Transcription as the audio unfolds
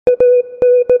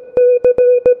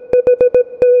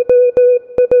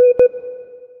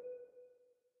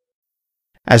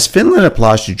As Finland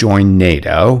applies to join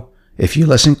NATO, if you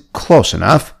listen close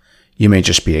enough, you may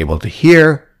just be able to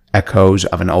hear echoes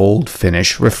of an old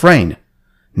Finnish refrain,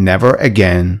 "Never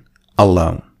again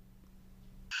alone."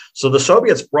 So the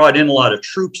Soviets brought in a lot of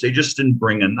troops. They just didn't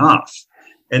bring enough.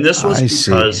 And this was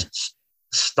because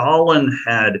Stalin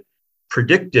had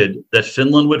predicted that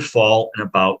Finland would fall in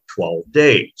about 12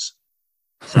 days.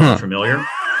 Sound familiar?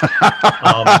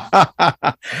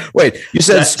 Wait, you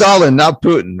said Stalin, not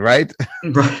Putin, right?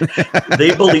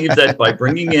 They believed that by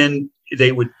bringing in,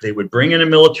 they would bring in a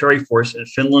military force and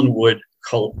Finland would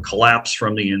collapse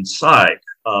from the inside.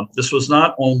 This was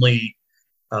not only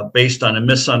based on a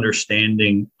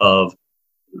misunderstanding of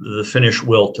the Finnish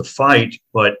will to fight,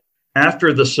 but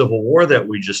after the Civil War that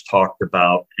we just talked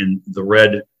about, and the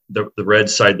red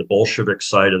side, the Bolshevik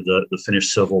side of the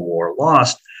Finnish Civil War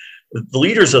lost, the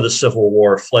leaders of the Civil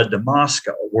War fled to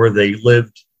Moscow, where they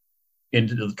lived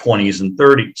into the 20s and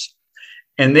 30s.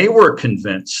 And they were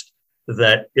convinced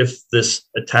that if this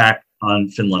attack on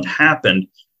Finland happened,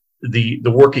 the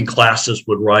working classes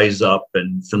would rise up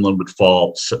and Finland would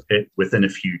fall within a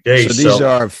few days. So these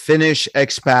are Finnish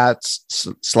expats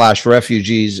 /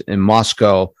 refugees in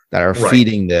Moscow that are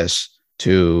feeding this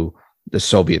to the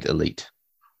Soviet elite.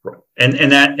 Right.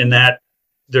 And that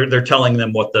they're telling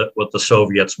them what the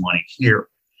Soviets want to hear.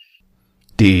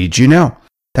 Did you know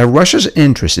that Russia's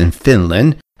interest in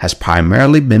Finland has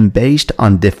primarily been based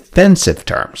on defensive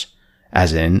terms,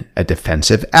 as in a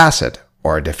defensive asset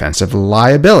or a defensive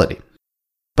liability?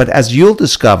 But as you'll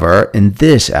discover in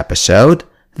this episode,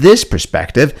 this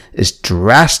perspective is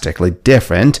drastically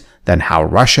different than how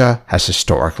Russia has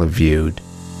historically viewed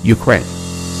Ukraine.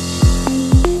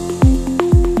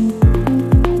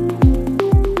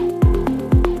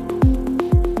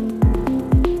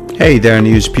 Hey there,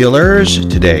 news peelers.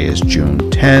 Today is June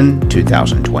 10,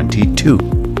 2022,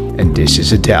 and this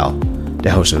is Adele, the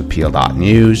host of the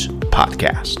Peel.News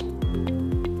podcast.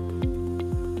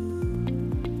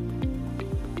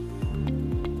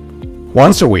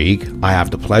 Once a week, I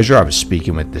have the pleasure of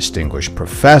speaking with distinguished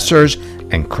professors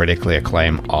and critically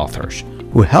acclaimed authors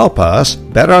who help us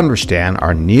better understand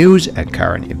our news and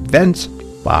current events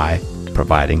by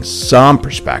providing some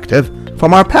perspective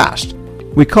from our past.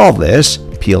 We call this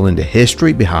peeling the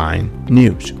history behind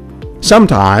news.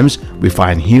 Sometimes we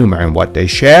find humor in what they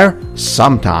share,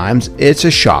 sometimes it's a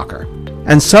shocker,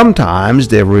 and sometimes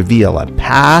they reveal a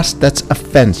past that's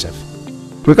offensive.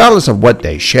 Regardless of what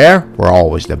they share, we're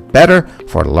always the better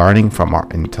for learning from our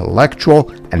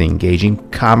intellectual and engaging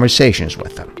conversations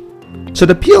with them. So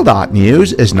the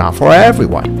Peel.News is not for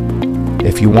everyone.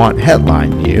 If you want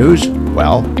headline news,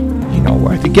 well, you know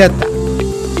where to get that.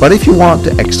 But if you want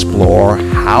to explore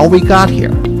how we got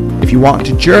here, if you want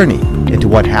to journey into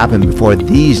what happened before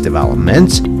these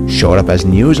developments showed up as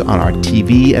news on our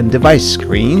TV and device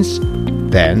screens,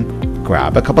 then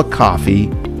grab a cup of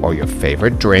coffee or your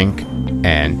favorite drink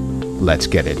and let's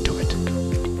get into it.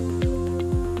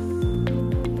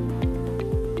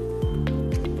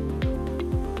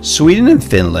 Sweden and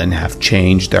Finland have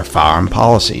changed their foreign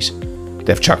policies.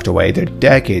 They've chucked away their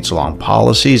decades-long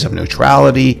policies of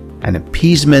neutrality and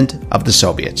appeasement of the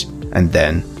Soviets, and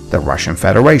then the Russian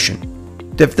Federation.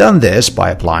 They've done this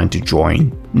by applying to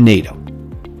join NATO.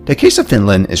 The case of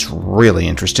Finland is really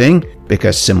interesting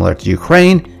because, similar to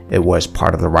Ukraine, it was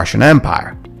part of the Russian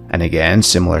Empire. And again,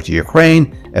 similar to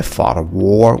Ukraine, it fought a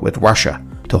war with Russia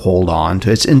to hold on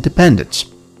to its independence.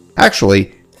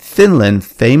 Actually, Finland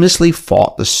famously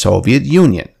fought the Soviet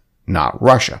Union, not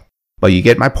Russia. But you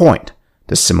get my point.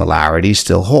 The similarity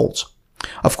still holds.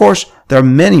 Of course, there are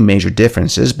many major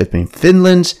differences between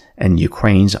Finland's and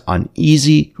Ukraine's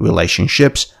uneasy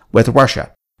relationships with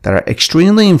Russia that are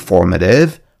extremely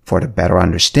informative for the better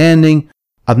understanding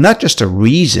of not just the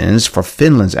reasons for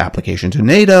Finland's application to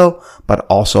NATO, but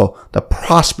also the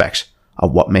prospects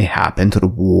of what may happen to the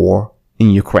war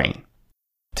in Ukraine.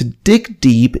 To dig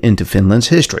deep into Finland's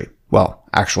history, well,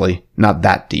 actually not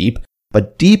that deep,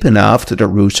 but deep enough to the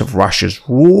roots of Russia's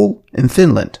rule in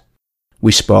Finland,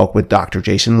 we spoke with Dr.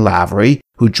 Jason Lavery,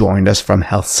 who joined us from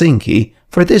Helsinki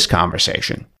for this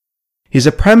conversation. He's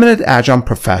a permanent adjunct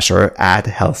professor at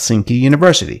Helsinki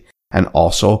University and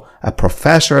also a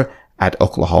professor at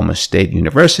Oklahoma State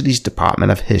University's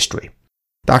Department of History.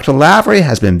 Dr. Lavery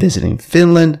has been visiting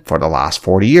Finland for the last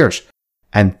 40 years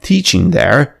and teaching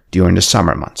there during the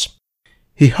summer months.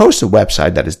 He hosts a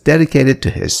website that is dedicated to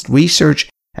his research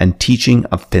and teaching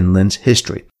of Finland's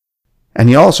history. And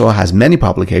he also has many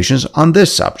publications on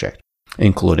this subject,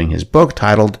 including his book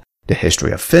titled The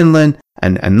History of Finland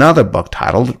and another book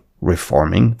titled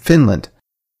Reforming Finland.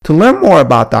 To learn more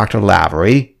about Dr.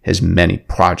 Lavery, his many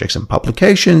projects and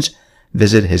publications,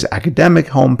 visit his academic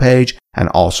homepage and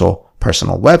also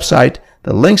personal website,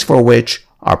 the links for which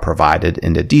are provided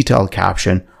in the detailed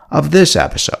caption of this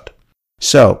episode.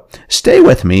 So, stay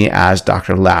with me as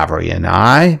Dr. Lavery and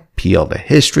I peel the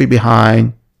history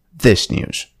behind this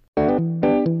news.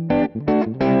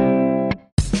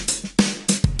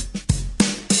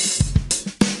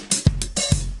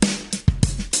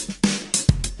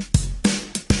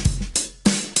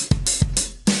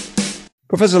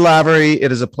 Professor Lavery,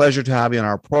 it is a pleasure to have you on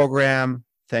our program.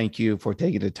 Thank you for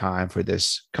taking the time for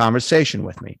this conversation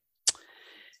with me.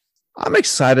 I'm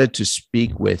excited to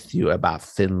speak with you about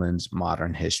Finland's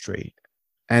modern history.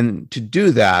 And to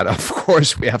do that, of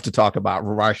course, we have to talk about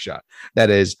Russia. That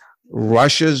is,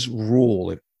 Russia's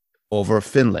rule over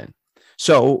Finland.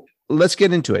 So let's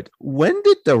get into it. When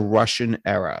did the Russian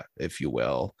era, if you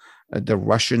will,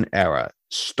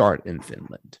 start in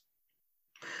Finland?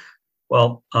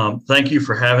 Well, thank you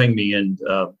for having me, and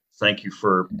thanks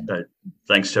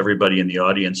to everybody in the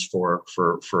audience for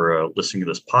listening to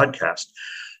this podcast.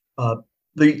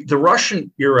 The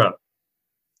Russian era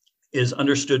is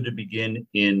understood to begin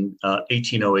in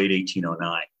 1808,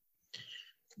 1809,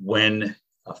 when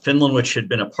Finland, which had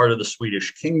been a part of the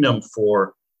Swedish kingdom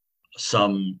for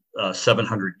some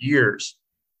 700 years,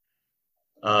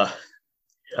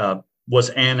 was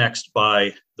annexed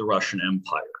by the Russian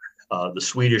Empire. The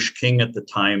Swedish king at the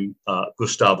time,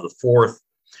 Gustav IV,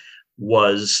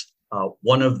 was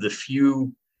one of the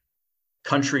few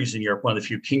countries in Europe, one of the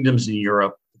few kingdoms in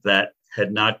Europe that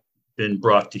had not been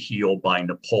brought to heel by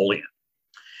Napoleon.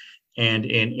 And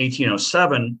in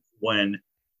 1807, when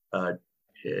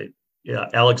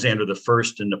Alexander I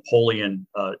and Napoleon,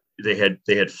 they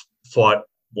had fought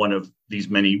one of these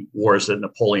many wars that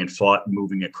Napoleon fought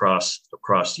moving across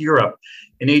Europe.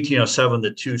 In 1807,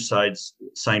 the two sides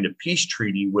signed a peace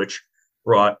treaty, which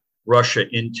brought Russia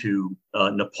into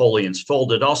Napoleon's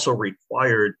fold. It also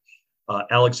required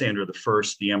Alexander I,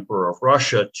 the Emperor of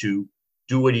Russia, to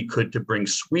do what he could to bring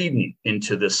Sweden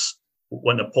into this,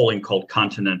 what Napoleon called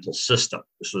continental system.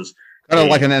 This was kind of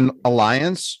like an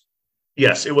alliance.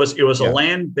 Yes, it was a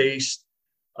land-based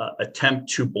attempt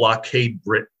to blockade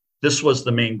Britain. This was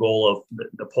the main goal of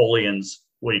Napoleon's,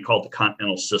 what he called the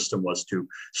continental system, was to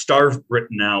starve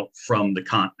Britain out from the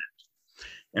continent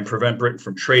and prevent Britain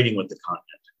from trading with the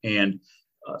continent. And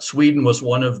Sweden was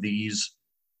one of these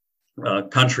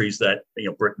countries that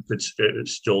Britain could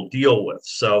still deal with.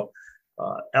 So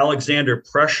Alexander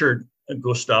pressured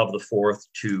Gustav IV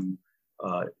to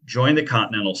join the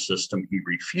continental system. He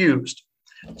refused.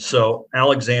 So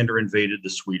Alexander invaded the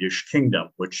Swedish kingdom,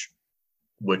 which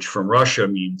from Russia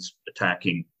means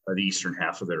attacking the eastern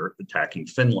half of it, or attacking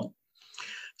Finland.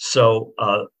 So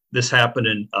this happened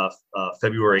in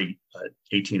February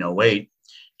 1808,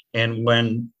 and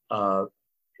when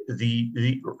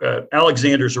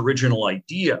Alexander's original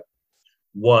idea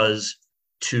was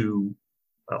to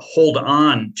hold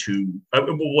on to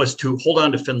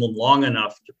Finland long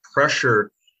enough to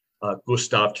pressure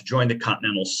Gustav to join the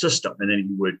continental system, and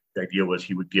then the idea was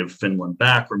he would give Finland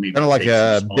back, or maybe kind of like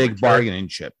a big bargaining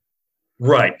chip.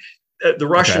 Right. The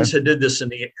Russians had done this in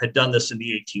the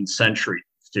 18th century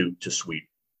to Sweden.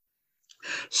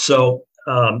 So,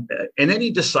 and then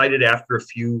he decided after a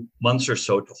few months or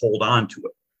so to hold on to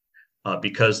it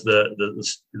because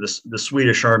the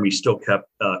Swedish army still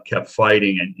kept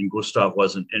fighting, and Gustav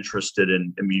wasn't interested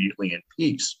immediately in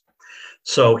peace.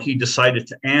 So he decided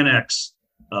to annex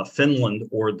Finland,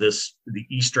 or the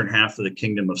eastern half of the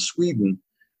Kingdom of Sweden,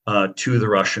 to the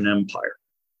Russian Empire.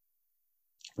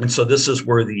 And so this is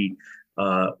where the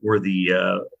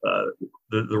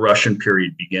Russian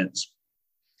period begins.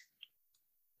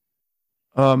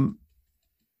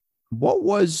 What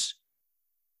was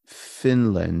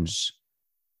Finland's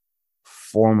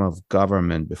form of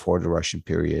government before the Russian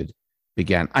period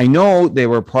began? I know they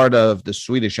were part of the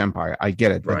Swedish Empire. I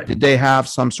get it. But right. Did they have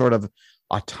some sort of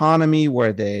autonomy?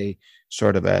 Were they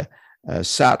sort of a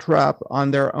satrap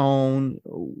on their own?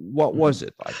 What was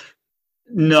it like?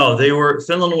 No,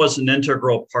 Finland was an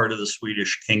integral part of the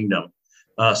Swedish kingdom.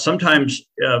 Sometimes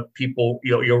people,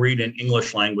 you'll read in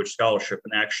English language scholarship,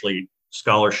 and actually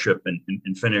scholarship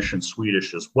in Finnish and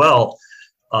Swedish as well.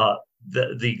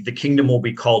 The kingdom will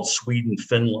be called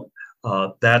Sweden-Finland.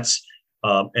 That's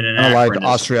an anachronism.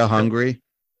 Like Austria-Hungary?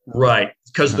 Right,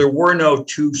 because there were no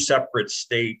two separate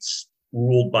states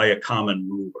ruled by a common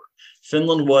ruler.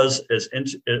 Finland was as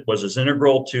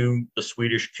integral to the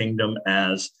Swedish kingdom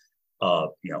as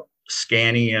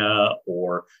Scania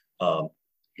or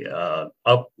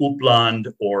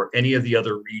Uppland or any of the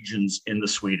other regions in the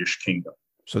Swedish kingdom.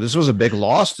 So this was a big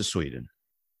loss to Sweden.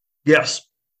 Yes,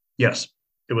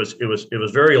 it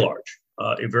was very large.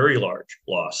 a very large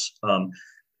loss.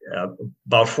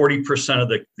 About 40% of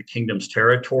the kingdom's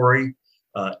territory,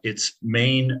 its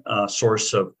main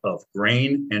source of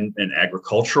grain and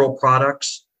agricultural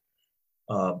products,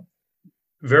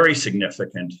 very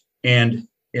significant. And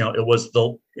it was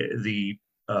the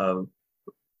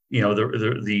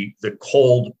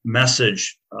cold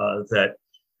message that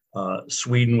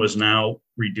Sweden was now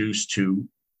reduced to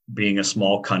being a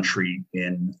small country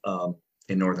in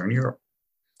Northern Europe.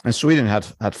 And Sweden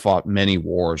had fought many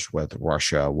wars with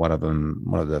Russia. One of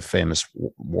the famous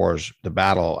wars, the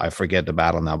battle, I forget the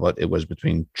battle now, but it was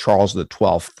between Charles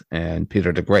XII and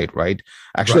Peter the Great, right?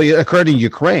 Actually, It occurred in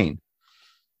Ukraine.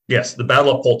 Yes, the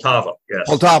Battle of Poltava. Yes,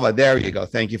 Poltava. There you go.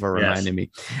 Thank you for reminding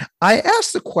me. I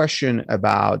asked the question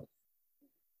about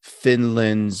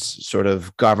Finland's sort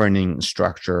of governing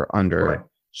structure under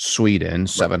Sweden,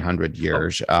 700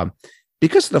 years,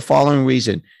 because of the following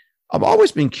reason. I've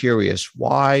always been curious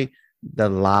why the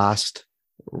last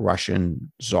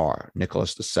Russian Tsar,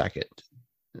 Nicholas II,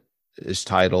 is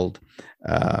titled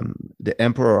the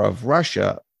Emperor of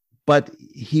Russia, but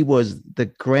he was the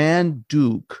Grand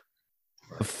Duke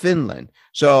of Finland.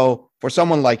 So for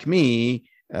someone like me,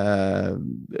 a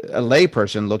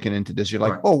layperson looking into this, you're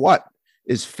like, oh, what?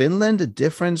 Is Finland has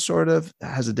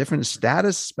a different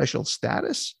status, special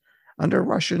status under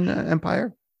Russian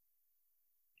Empire?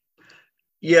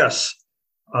 Yes,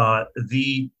 when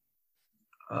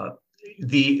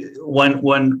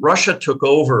Russia took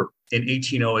over in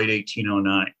 1808,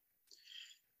 1809,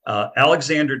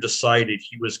 Alexander decided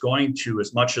he was going to,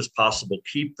 as much as possible,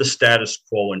 keep the status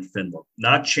quo in Finland,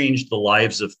 not change the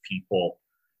lives of people,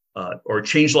 or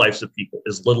change lives of people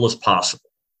as little as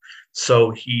possible. So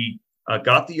he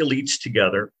got the elites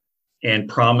together and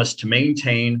promised to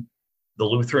maintain the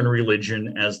Lutheran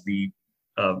religion as the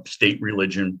state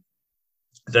religion.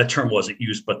 That term wasn't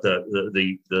used, but the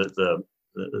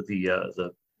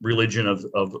religion of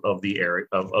the area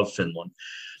of Finland.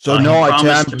 So no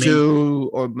attempt to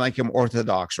or make him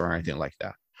Orthodox or anything like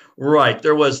that. Right.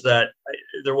 There was that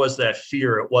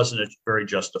fear. It wasn't a very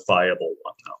justifiable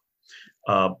one,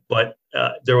 though. But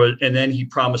there was, and then he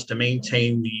promised to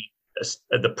maintain the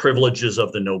privileges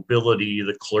of the nobility,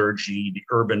 the clergy, the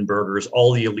urban burghers.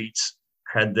 All the elites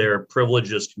had their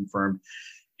privileges confirmed,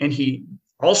 and he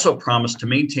also promised to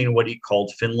maintain what he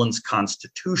called Finland's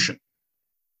constitution,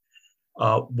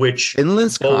 which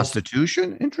Finland's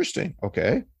constitution? Interesting.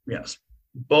 Okay. Yes.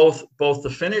 Both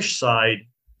the Finnish side,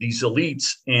 these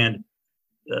elites, and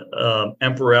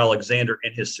Emperor Alexander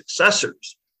and his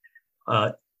successors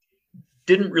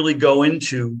didn't really go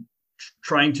into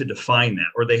trying to define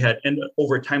that, or and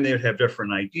over time they would have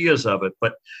different ideas of it.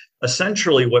 But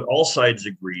essentially what all sides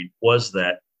agreed was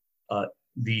that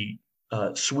the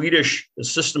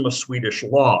system of Swedish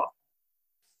law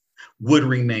would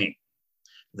remain,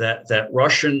 that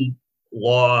Russian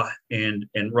law and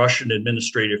Russian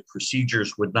administrative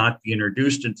procedures would not be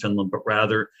introduced in Finland, but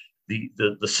rather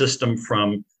the system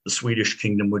from the Swedish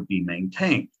kingdom would be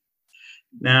maintained.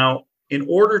 Now, in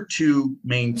order to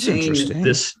maintain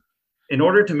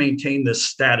this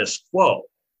status quo,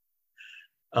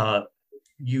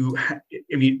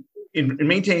 in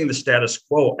maintaining the status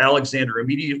quo, Alexander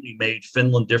immediately made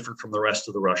Finland different from the rest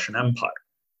of the Russian Empire.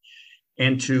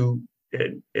 And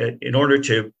in order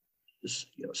to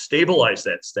stabilize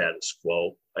that status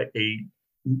quo,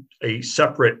 a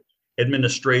separate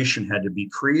administration had to be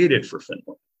created for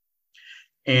Finland.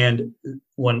 And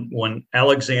when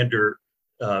Alexander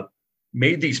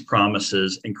made these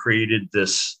promises and created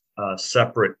this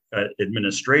separate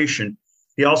administration,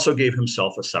 he also gave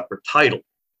himself a separate title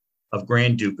of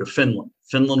Grand Duke of Finland.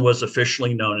 Finland was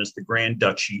officially known as the Grand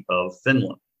Duchy of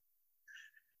Finland.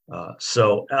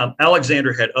 So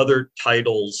Alexander had other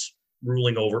titles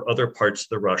ruling over other parts of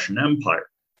the Russian Empire,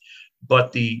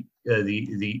 but the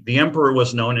emperor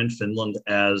was known in Finland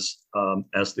as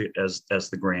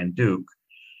the Grand Duke.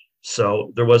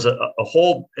 So there was a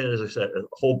whole, as I said, a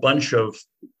whole bunch of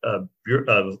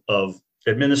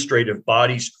administrative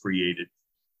bodies created.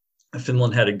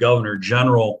 Finland had a governor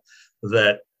general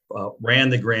that ran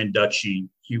the Grand Duchy.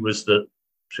 He was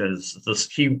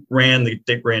he ran the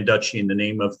Grand Duchy in the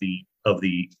name of the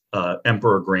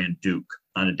Emperor Grand Duke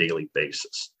on a daily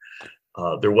basis.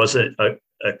 There was a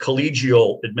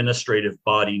collegial administrative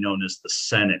body known as the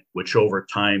Senate, which over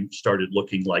time started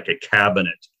looking like a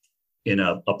cabinet in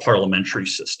a parliamentary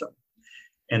system.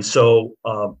 And so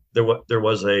there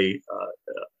was a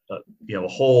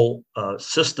whole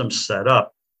system set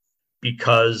up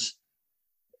because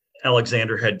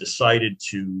Alexander had decided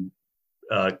to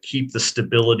keep the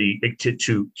stability,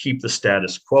 to keep the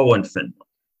status quo in Finland.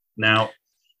 Now,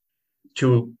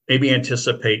 to maybe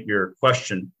anticipate your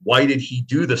question, why did he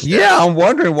do this? Yeah, I'm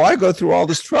wondering why go through all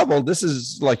this trouble. This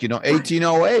is like,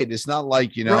 1808. It's not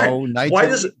like, 19.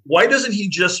 Why doesn't he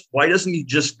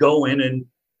just go in and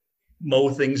mow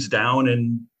things down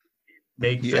and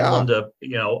make Finland an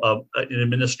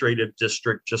administrative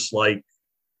district, just like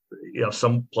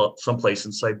some place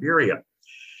in Siberia?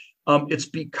 It's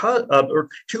because or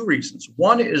two reasons.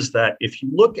 One is that if you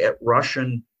look at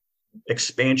Russian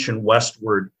expansion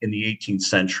westward in the 18th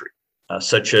century,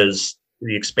 such as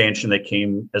the expansion that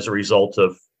came as a result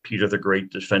of Peter the Great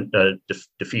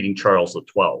defeating Charles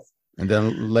XII. And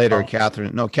then later,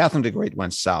 Catherine the Great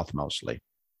went south mostly.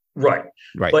 Right.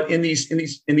 But in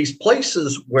these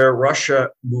places where Russia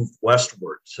moved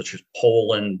westward, such as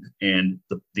Poland and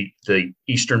the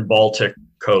eastern Baltic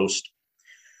coast,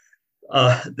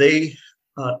 they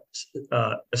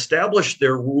established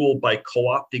their rule by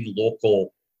co-opting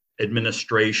local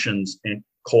administrations and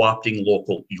co-opting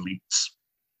local elites.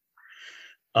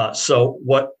 So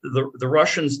what the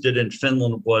Russians did in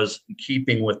Finland was in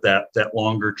keeping with that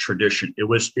longer tradition. It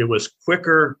was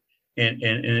quicker and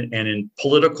in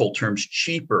political terms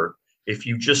cheaper if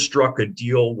you just struck a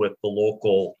deal with the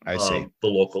local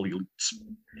elites.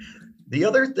 The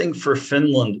other thing for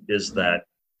Finland is that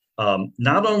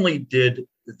not only did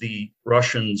the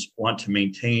Russians want to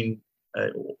maintain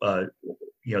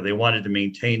they wanted to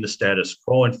maintain the status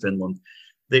quo in Finland.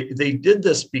 They did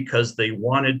this because they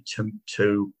wanted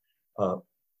to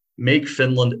make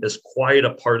Finland as quiet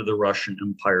a part of the Russian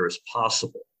Empire as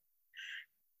possible.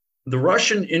 The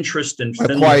Russian interest in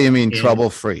Finland. Quiet, you mean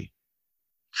trouble-free?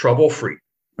 Trouble-free.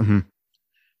 Mm-hmm.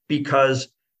 Because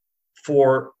in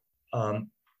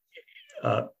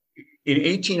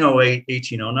 1808,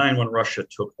 1809, when Russia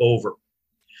took over,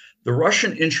 the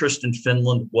Russian interest in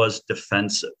Finland was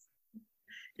defensive.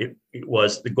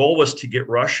 The goal was to get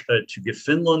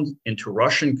Finland into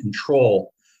Russian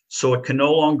control, so it can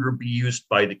no longer be used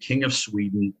by the King of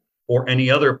Sweden or any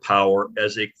other power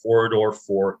as a corridor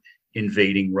for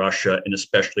invading Russia and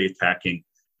especially attacking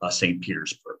St.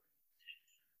 Petersburg.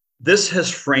 This has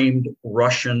framed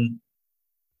Russian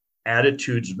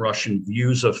attitudes and Russian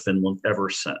views of Finland ever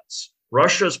since.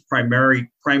 Russia's primary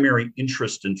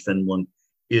interest in Finland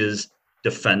is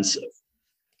defensive.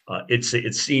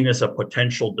 It's seen as a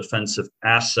potential defensive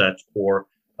asset or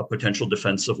a potential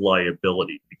defensive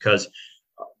liability because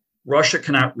Russia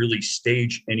cannot really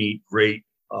stage any great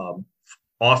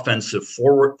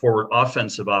forward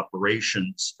offensive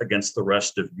operations against the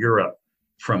rest of Europe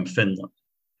from Finland.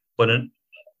 But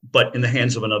in the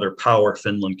hands of another power,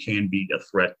 Finland can be a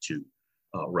threat to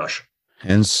Russia.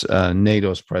 Hence,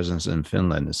 NATO's presence in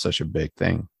Finland is such a big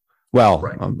thing. Well,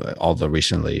 although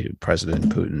recently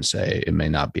President Putin say it may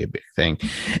not be a big thing.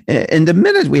 In the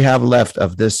minute we have left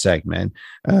of this segment,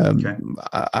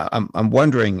 I'm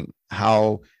wondering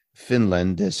how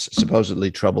Finland, this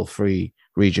supposedly trouble-free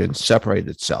region, separated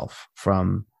itself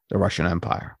from the Russian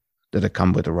Empire. Did it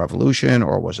come with a revolution,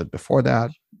 or was it before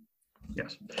that?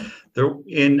 Yes.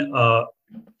 In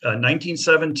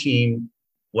 1917,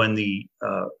 when the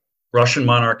Russian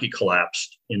monarchy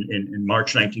collapsed in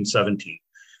March 1917,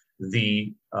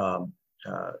 the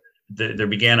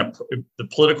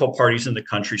political parties in the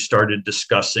country started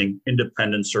discussing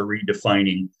independence or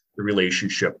redefining the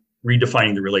relationship with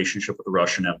the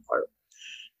Russian Empire.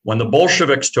 When the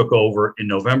Bolsheviks took over in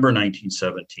November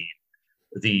 1917,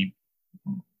 the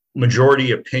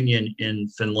majority opinion in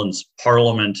Finland's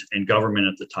parliament and government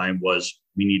at the time was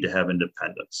we need to have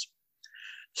independence.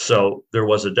 So there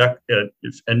was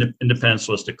independence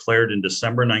was declared in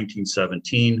December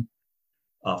 1917.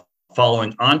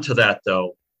 Following on to that,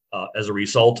 though, as a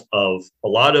result of a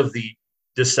lot of the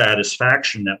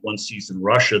dissatisfaction that one sees in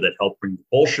Russia that helped bring the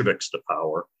Bolsheviks to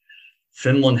power,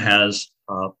 Finland has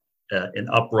an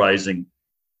uprising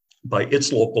by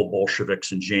its local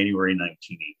Bolsheviks in January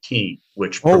 1918,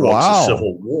 which provokes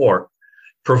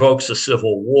a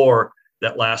civil war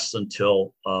that lasts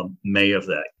until May of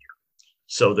that year.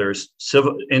 So there's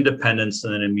civil independence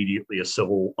and then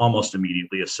almost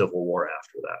immediately a civil war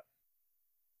after that.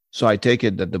 So I take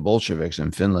it that the Bolsheviks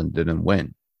in Finland didn't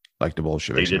win, like the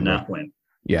Bolsheviks. They did not win.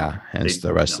 Yeah, hence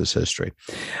the rest is history.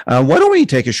 Why don't we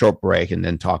take a short break and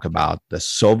then talk about the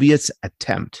Soviets'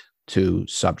 attempt to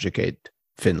subjugate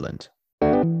Finland?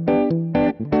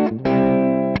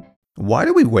 Why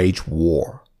do we wage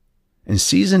war? In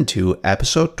Season 2,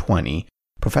 Episode 20,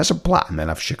 Professor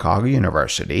Blattman of Chicago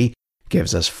University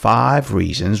gives us 5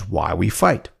 reasons why we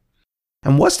fight.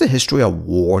 And what's the history of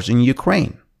wars in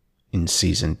Ukraine? In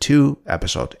Season 2,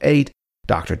 Episode 8,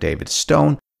 Dr. David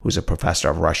Stone, who's a professor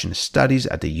of Russian studies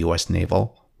at the U.S.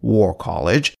 Naval War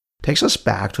College, takes us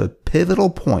back to a pivotal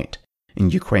point in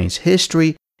Ukraine's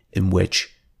history in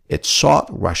which it sought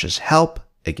Russia's help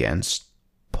against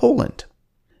Poland.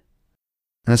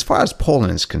 And as far as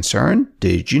Poland is concerned,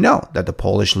 did you know that the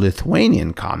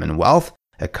Polish-Lithuanian Commonwealth,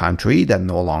 a country that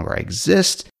no longer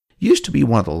exists, used to be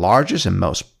one of the largest and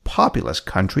most populous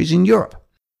countries in Europe?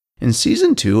 In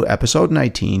Season 2, Episode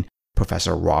 19,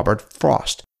 Professor Robert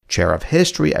Frost, Chair of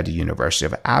History at the University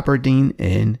of Aberdeen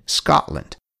in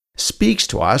Scotland, speaks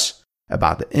to us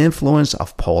about the influence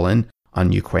of Poland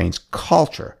on Ukraine's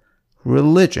culture,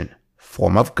 religion,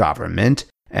 form of government,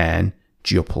 and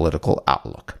geopolitical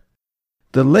outlook.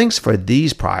 The links for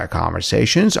these prior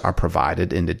conversations are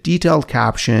provided in the detailed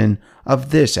caption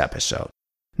of this episode.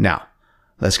 Now,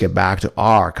 let's get back to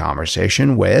our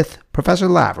conversation with Professor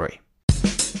Lavery.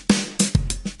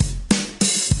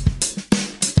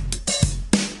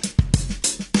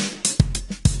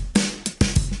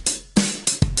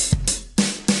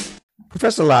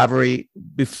 Professor Lavery,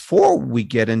 before we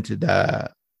get into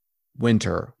the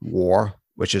Winter War,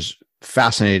 which is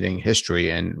fascinating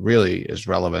history and really is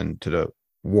relevant to the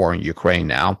war in Ukraine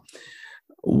now,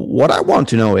 what I want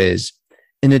to know is,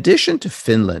 in addition to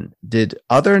Finland, did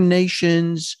other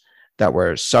nations that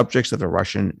were subjects of the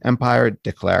Russian Empire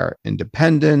declare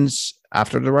independence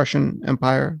after the Russian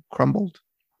Empire crumbled?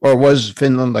 Or was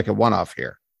Finland like a one-off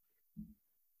here?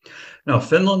 No,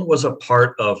 Finland was a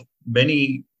part of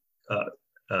many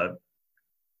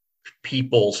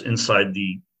peoples inside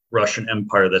the Russian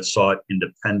Empire that sought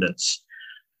independence,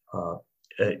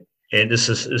 and this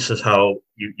is how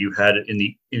you had it in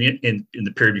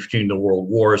the period between the world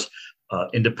wars.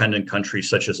 Independent countries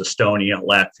such as Estonia,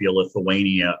 Latvia,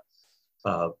 Lithuania,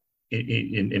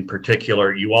 in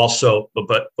particular. You also,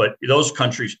 but those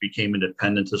countries became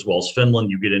independent as well as Finland.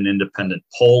 You get an independent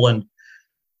Poland,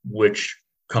 which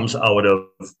comes out of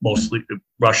mostly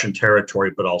Russian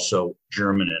territory, but also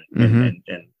German and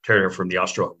territory from the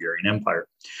Austro-Hungarian Empire.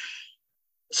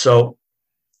 So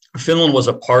Finland was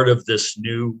a part of this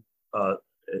new,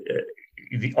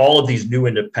 all of these new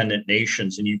independent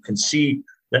nations. And you can see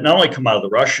that not only come out of the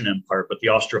Russian Empire, but the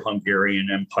Austro-Hungarian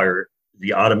Empire,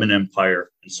 the Ottoman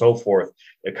Empire, and so forth,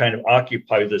 that kind of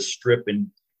occupy this strip in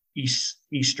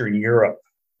Eastern Europe,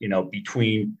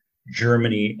 between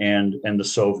Germany and the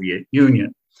Soviet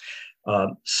Union.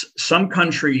 Some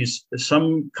countries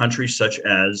such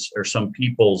as, or some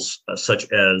peoples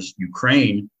such as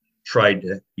Ukraine tried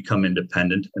to become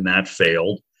independent, and that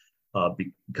failed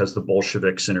because the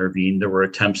Bolsheviks intervened. There were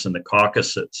attempts in the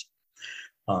Caucasus.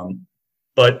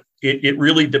 But it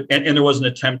really, and there was an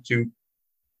attempt to,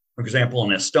 for example, in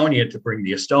Estonia, to bring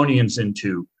the Estonians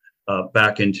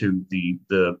back into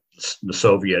the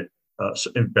Soviet,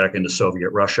 back into Soviet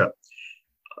Russia.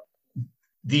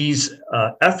 These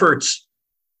efforts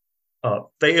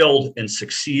failed and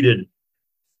succeeded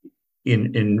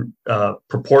in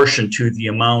proportion to the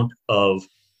amount of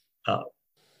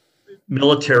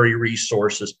military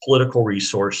resources, political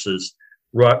resources,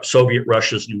 Soviet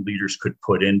Russia's new leaders could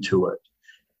put into it.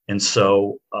 And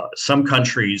so some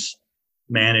countries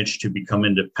managed to become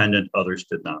independent, others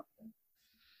did not.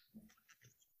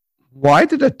 Why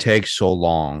did it take so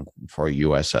long for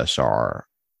USSR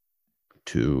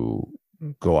to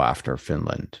go after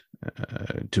Finland,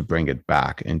 to bring it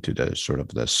back into the sort of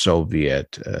the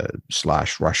Soviet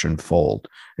 / Russian fold?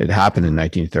 It happened in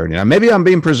 1930. Now, maybe I'm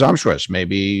being presumptuous.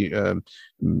 Maybe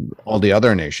all the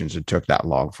other nations, it took that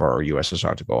long for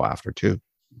USSR to go after too.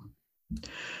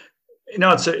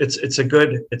 It's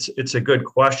a good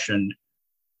question.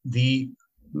 The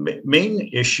main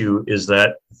issue is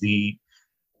that the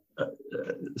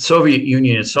Soviet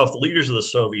Union itself, the leaders of the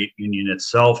Soviet Union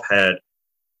itself, had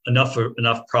enough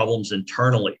problems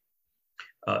internally.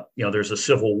 There's a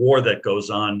civil war that goes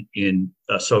on in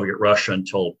Soviet Russia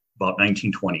until about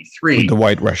 1923. With the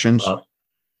White Russians.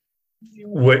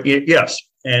 Yes,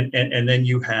 and then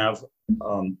you have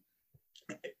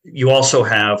you also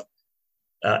have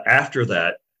after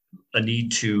that a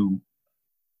need to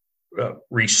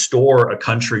restore a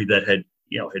country that had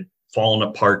fallen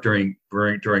apart during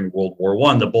World War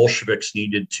I. The Bolsheviks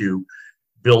needed to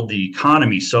build the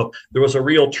economy. So there was a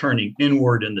real turning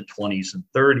inward in the 20s and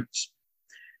 30s.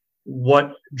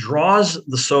 What draws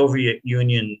the Soviet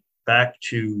Union back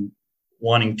to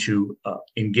wanting to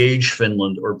engage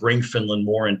Finland or bring Finland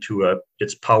more into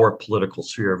its power political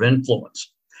sphere of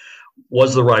influence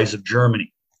was the rise of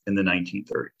Germany in the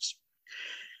 1930s.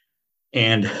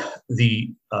 And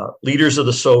the leaders of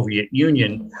the Soviet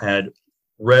Union had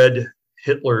read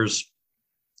Hitler's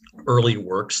early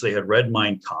works. They had read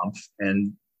Mein Kampf,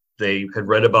 and they had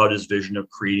read about his vision of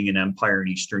creating an empire in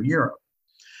Eastern Europe.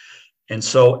 And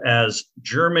so as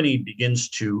Germany begins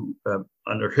to,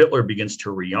 under Hitler, begins to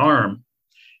rearm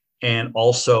and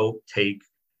also take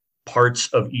parts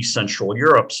of East Central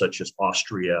Europe, such as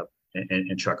Austria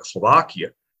and Czechoslovakia,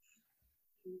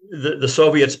 the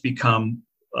Soviets become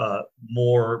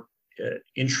more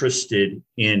interested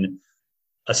in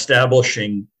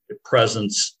establishing a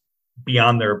presence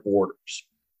beyond their borders.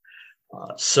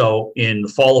 So in the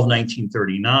fall of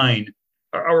 1939,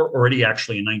 or already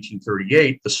actually in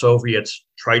 1938, the Soviets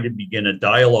tried to begin a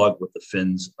dialogue with the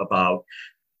Finns about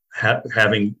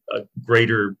having a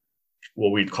greater,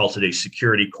 what we'd call today,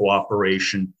 security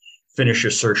cooperation. Finnish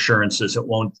assurances it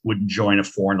wouldn't join a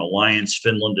foreign alliance.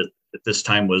 Finland at this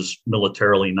time was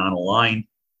militarily non-aligned.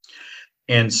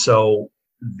 And so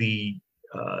the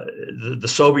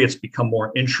Soviets become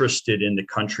more interested in the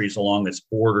countries along its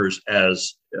borders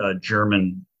as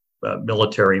German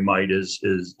military might is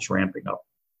ramping up.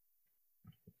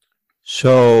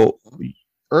 So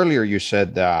earlier you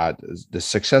said that the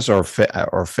success or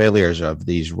failures of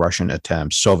these Russian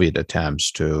attempts, Soviet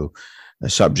attempts to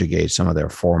subjugate some of their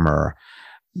former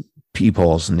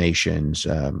peoples, nations,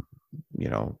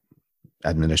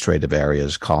 administrative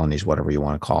areas, colonies, whatever you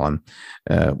want to call them,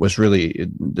 was really,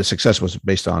 the success was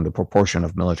based on the proportion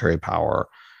of military power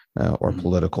or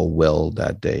political will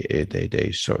that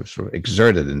they sort of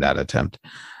exerted in that attempt.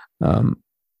 The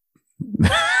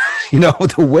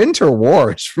Winter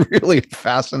War is really a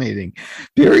fascinating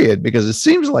period because it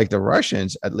seems like the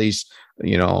Russians, at least,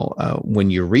 when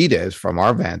you read it from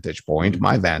our vantage point,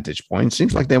 my vantage point,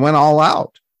 seems like they went all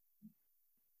out.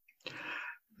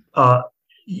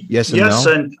 Yes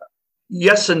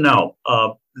and no.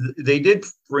 They did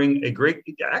bring a great.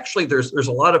 Actually, there's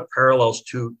a lot of parallels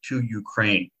to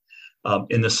Ukraine,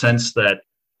 in the sense that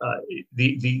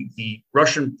the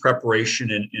Russian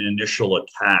preparation and initial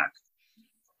attack.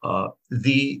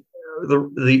 The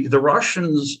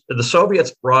Russians, the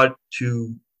Soviets brought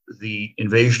to the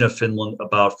invasion of Finland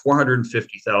about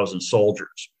 450,000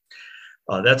 soldiers.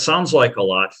 That sounds like a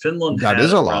lot. Finland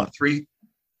is a lot.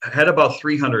 Had about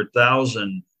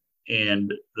 300,000,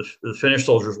 and the Finnish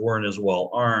soldiers weren't as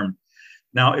well armed.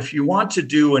 Now, if you want to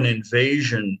do an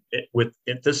invasion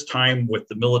at this time with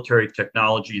the military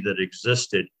technology that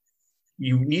existed,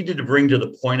 you needed to bring to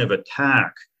the point of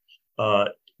attack.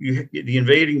 The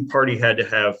invading party had to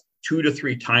have 2 to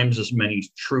 3 times as many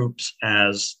troops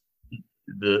as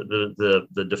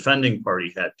the defending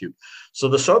party had to. So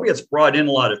the Soviets brought in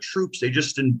a lot of troops. They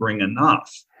just didn't bring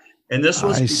enough. And this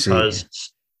was because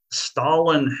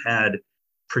Stalin had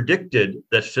predicted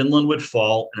that Finland would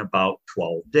fall in about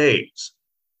 12 days.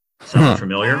 Sound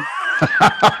familiar?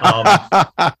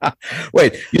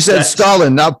 Wait, you said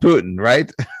Stalin, not Putin,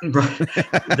 right?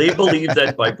 They believed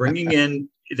that by bringing in,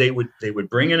 they would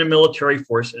bring in a military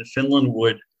force and Finland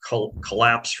would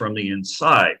collapse from the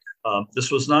inside.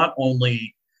 This was not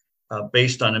only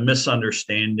based on a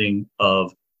misunderstanding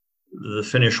of the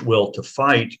Finnish will to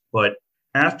fight, but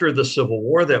after the Civil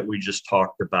War that we just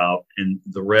talked about, and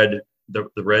the red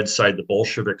side, the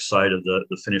Bolshevik side of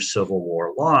the Finnish Civil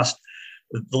War lost,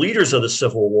 the leaders of the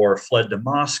Civil War fled to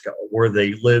Moscow, where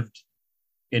they lived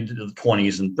into the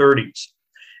 20s and 30s.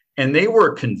 And they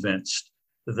were convinced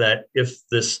that if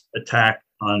this attack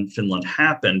on Finland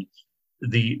happened,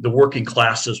 the working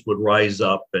classes would rise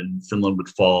up and Finland would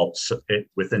fall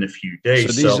within a few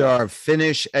days. So these are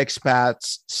Finnish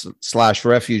expats /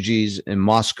 refugees in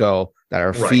Moscow that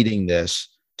are feeding this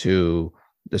to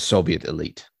the Soviet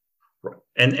elite. Right.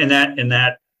 And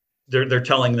that they're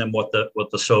telling them what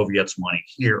the Soviets want to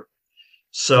hear.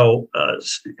 So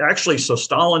so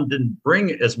Stalin didn't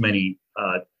bring as many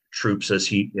troops as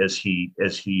he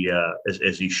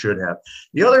should have.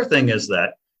 The other thing is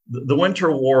that the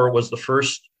Winter War was the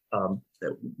first.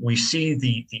 We see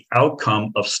the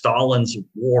outcome of Stalin's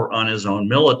war on his own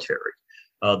military,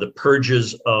 the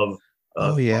purges of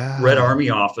Red Army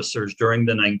officers during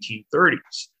the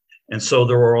 1930s, and so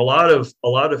there were a lot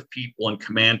of people in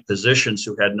command positions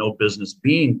who had no business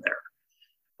being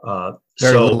there.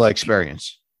 Very little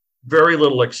experience. Very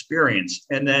little experience,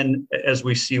 and then as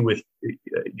we see with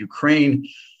Ukraine,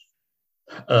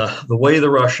 the way the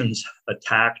Russians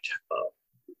attacked.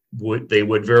 They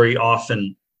would very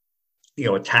often,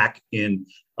 attack in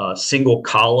single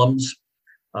columns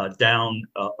down,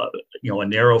 a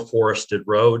narrow forested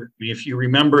road. I mean, if you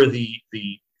remember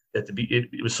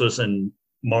it was in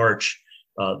March,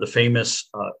 the famous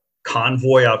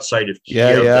convoy outside of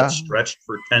Kiev that stretched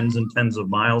for tens and tens of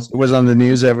miles. It was on the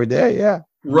news every day. Yeah.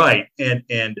 Right, and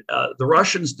the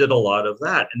Russians did a lot of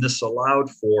that, and this allowed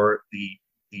for the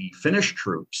Finnish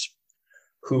troops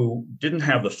who didn't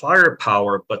have the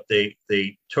firepower, but they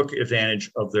took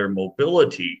advantage of their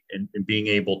mobility and being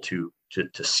able to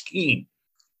ski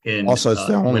in Also, it's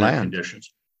their own winter land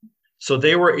conditions. So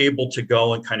they were able to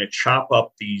go and kind of chop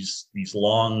up these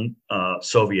long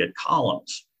Soviet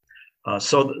columns.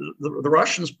 So the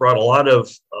Russians brought a lot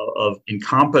of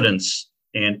incompetence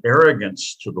and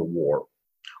arrogance to the war.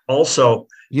 Also,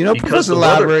 Professor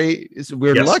Lavery,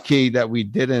 we're yes. lucky that we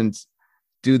didn't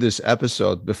do this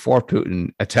episode before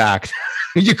Putin attacked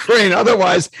Ukraine.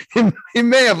 Otherwise, he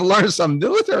may have learned some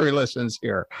military lessons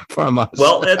here from us.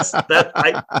 Well,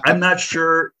 I'm not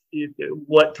sure to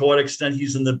what extent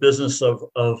he's in the business of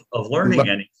learning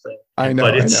anything. I know,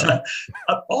 but it's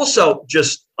also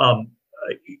just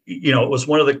it was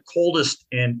one of the coldest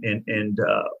and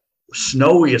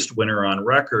snowiest winter on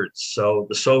record. So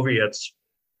the Soviets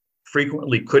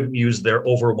frequently couldn't use their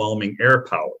overwhelming air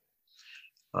power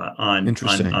on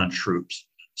troops.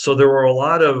 So there were a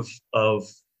lot of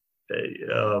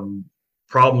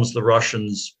problems the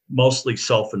Russians, mostly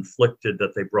self-inflicted,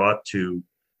 that they brought to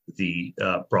the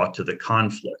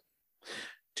conflict.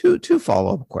 Two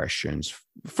follow-up questions.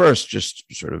 First, just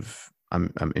sort of,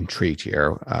 I'm intrigued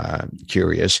here,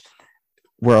 curious.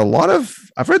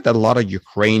 I've read that a lot of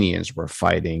Ukrainians were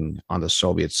fighting on the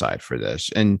Soviet side for this,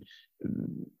 and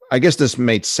I guess this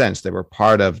made sense. They were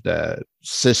part of the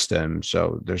system,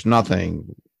 so there's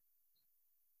nothing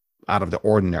out of the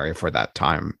ordinary for that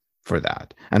time for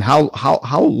that. And how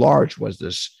large was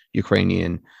this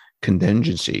Ukrainian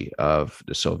contingency of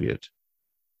the Soviet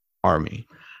army?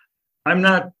 I'm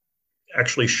not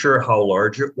actually sure how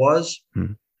large it was.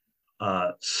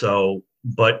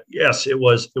 But yes, it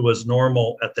was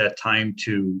normal at that time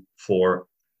for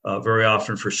very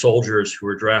often for soldiers who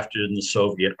were drafted in the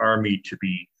Soviet army to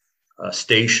be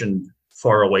stationed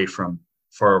far away from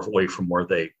where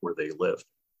they lived.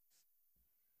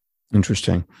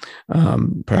 Interesting.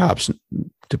 Perhaps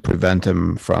to prevent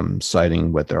them from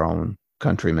siding with their own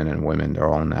countrymen and women,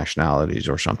 their own nationalities,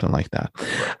 or something like that.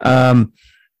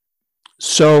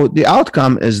 So the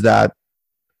outcome is that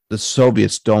the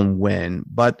Soviets don't win,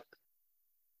 but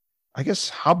I guess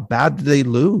how bad did they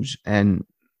lose, and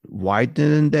why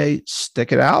didn't they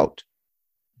stick it out?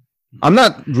 I'm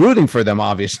not rooting for them,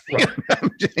 obviously.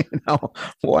 I'm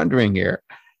wondering here.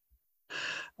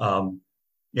 I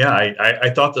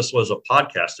thought this was a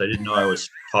podcast. I didn't know I was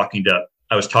talking to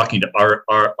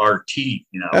RT.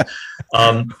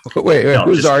 Wait,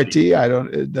 who's RT? I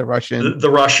don't. The Russian. The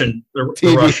Russian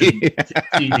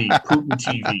TV, Putin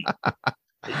TV.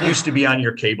 It used to be on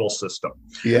your cable system.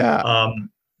 Yeah.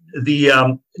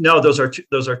 Those are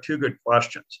two good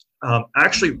questions.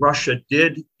 Actually, Russia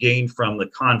did gain from the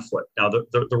conflict. Now,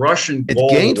 the Russian goal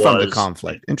from the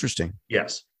conflict. Interesting.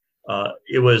 Yes.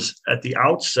 It was at the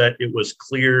outset, it was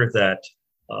clear that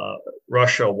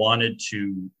Russia wanted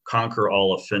to conquer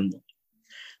all of Finland.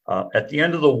 At the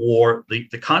end of the war,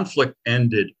 the conflict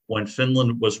ended when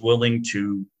Finland was willing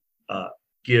to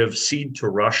cede to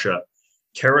Russia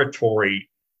territory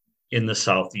in the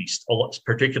southeast,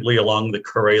 particularly along the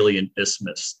Karelian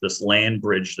Isthmus, this land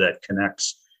bridge that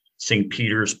connects St.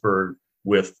 Petersburg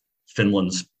with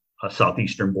Finland's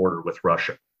southeastern border with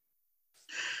Russia.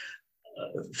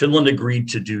 Finland agreed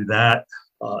to do that.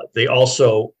 They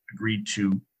also agreed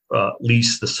to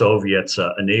lease the Soviets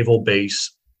a naval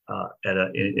base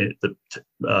in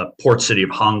the port city of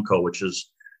Hanko, which is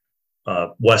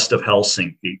west of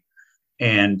Helsinki,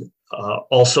 and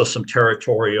also some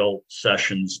territorial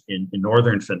cessions in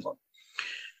northern Finland.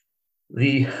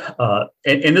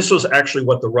 And this was actually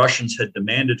what the Russians had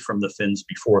demanded from the Finns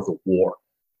before the war.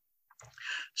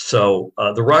 So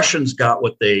the Russians got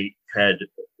what they had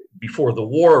before the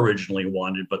war originally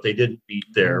wanted, but they didn't meet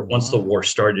once the war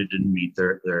started, didn't meet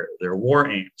their war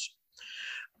aims.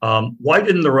 Why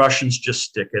didn't the Russians just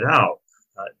stick it out?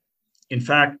 In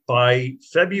fact, by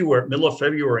middle of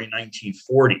February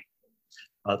 1940,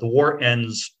 the war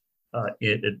ends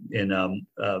in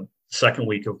second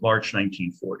week of March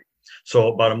 1940.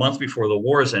 So about a month before the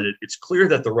war is ended, it's clear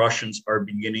that the Russians are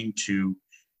beginning to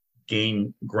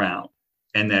gain ground,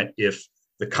 and that if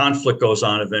the conflict goes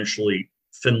on, eventually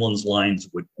Finland's lines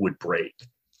would break.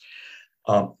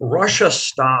 Russia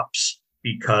stops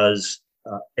because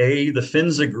the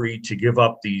Finns agreed to give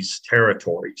up these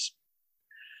territories.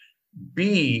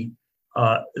 B,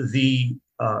 the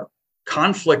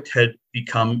conflict had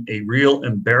become a real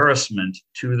embarrassment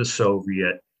to the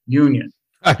Soviet Union.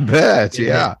 I bet,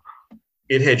 yeah.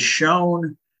 It had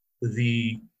shown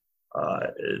the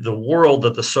world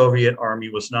that the Soviet army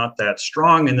was not that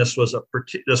strong, and this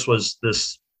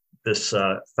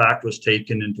fact was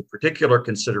taken into particular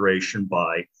consideration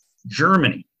by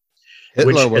Germany.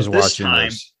 Hitler which was at this watching time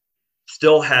this.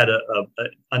 still had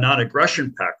a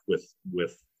non-aggression pact with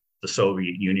the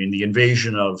Soviet Union. The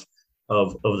invasion of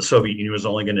the Soviet Union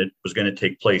was going to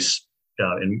take place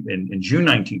in June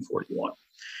 1941.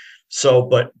 So,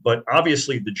 but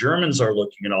obviously the Germans are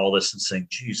looking at all this and saying,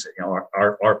 geez,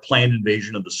 our planned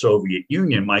invasion of the Soviet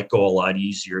Union might go a lot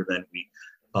easier than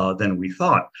we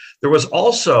thought. There was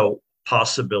also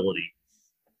possibility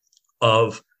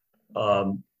of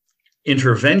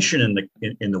intervention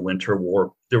in the Winter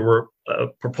War. There were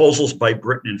proposals by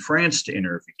Britain and France to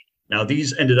intervene. Now,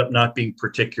 these ended up not being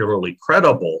particularly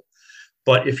credible,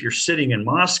 but if you're sitting in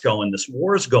Moscow and this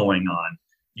war is going on,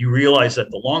 you realize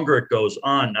that the longer it goes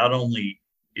on, not only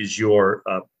is your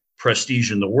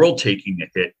prestige in the world taking a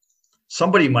hit,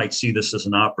 somebody might see this as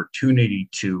an opportunity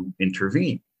to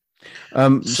intervene.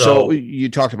 So you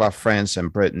talked about France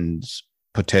and Britain's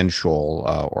potential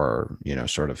or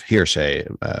sort of hearsay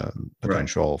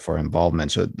potential for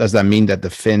involvement. So does that mean that the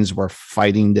Finns were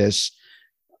fighting this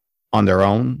on their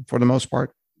own for the most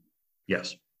part?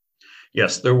 Yes,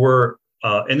 there were.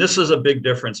 And this is a big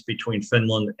difference between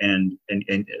Finland and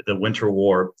the Winter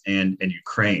War and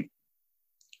Ukraine,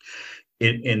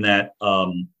 in that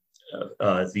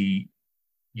the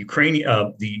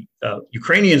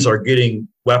Ukrainians are getting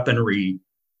weaponry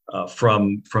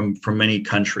from many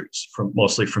countries,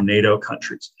 mostly from NATO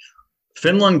countries.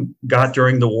 Finland got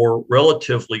during the war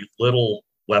relatively little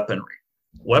weaponry.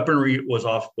 Weaponry was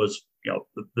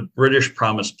the British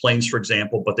promised planes, for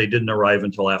example, but they didn't arrive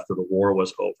until after the war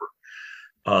was over.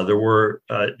 There were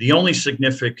the only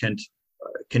significant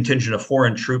contingent of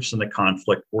foreign troops in the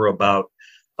conflict were about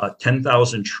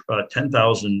 10,000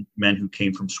 men who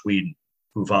came from Sweden,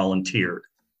 who volunteered.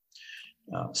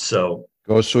 So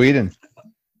go Sweden.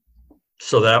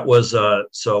 So that was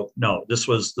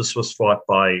this was fought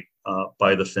by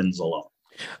the Finns alone.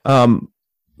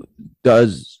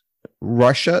 Does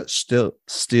Russia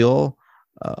still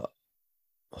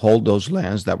hold those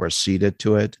lands that were ceded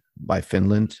to it by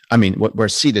Finland? I mean, what were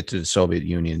ceded to the Soviet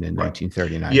Union in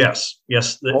 1939? Yes,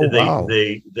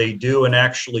 they do, and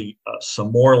actually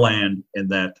some more land. In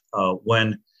that,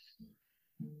 when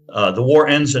the war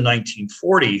ends in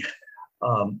 1940,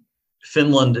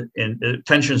 Finland and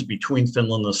tensions between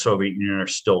Finland and the Soviet Union are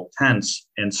still tense,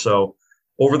 and so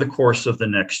over the course of the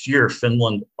next year,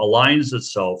 Finland aligns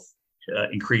itself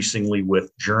increasingly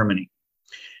with Germany,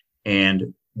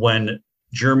 and when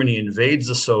Germany invades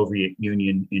the Soviet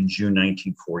Union in June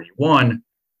 1941.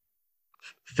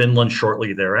 Finland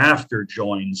shortly thereafter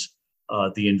joins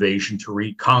the invasion to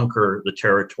reconquer the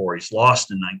territories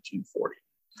lost in 1940.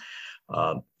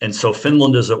 And so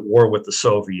Finland is at war with the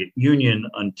Soviet Union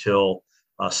until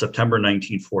September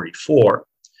 1944,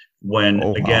 when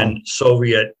again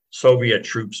Soviet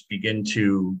troops begin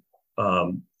to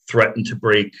threaten to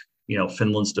break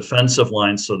Finland's defensive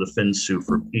lines, so the Finns sue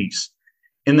for peace.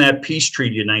 In that peace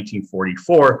treaty in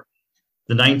 1944,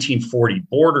 the 1940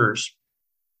 borders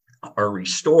are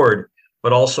restored,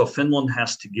 but also Finland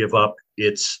has to give up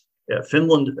its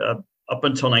Finland up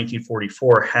until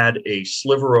 1944 had a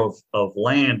sliver of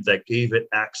land that gave it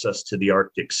access to the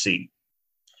Arctic Sea.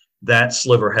 That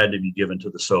sliver had to be given to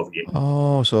the Soviet Union.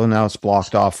 Oh, so now it's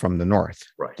blocked off from the north.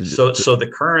 Right. So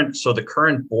the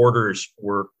current borders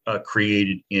were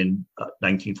created in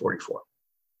 1944.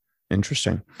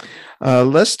 Interesting.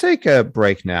 Let's take a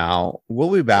break now. We'll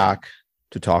be back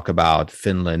to talk about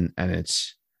Finland and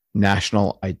its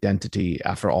national identity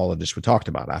after all of this we talked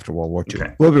about after World War II.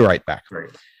 Okay. We'll be right back.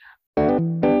 Great.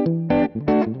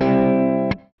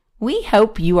 We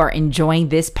hope you are enjoying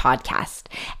this podcast.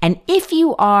 And if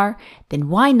you are, then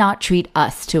why not treat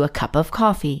us to a cup of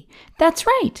coffee? That's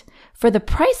right. For the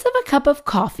price of a cup of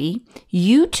coffee,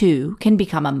 you too can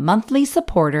become a monthly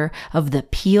supporter of the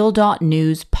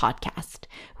Peel.News podcast.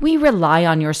 We rely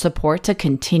on your support to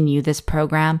continue this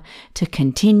program, to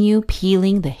continue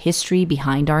peeling the history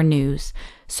behind our news.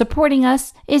 Supporting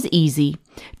us is easy.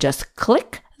 Just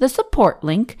click the support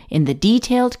link in the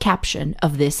detailed caption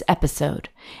of this episode.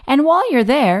 And while you're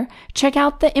there, check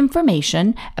out the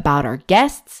information about our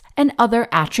guests and other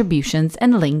attributions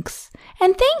and links.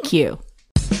 And thank you.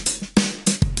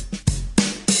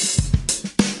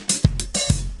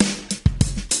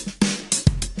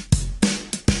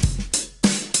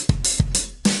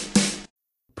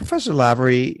 Professor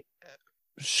Lavery,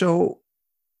 so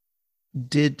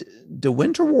did the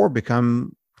Winter War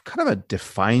become kind of a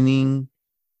defining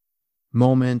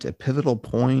moment, a pivotal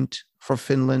point for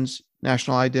Finland's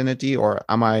national identity, or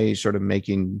am I sort of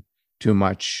making too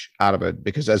much out of it?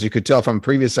 Because as you could tell from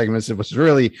previous segments, it was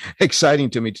really exciting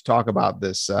to me to talk about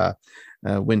this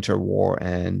Winter War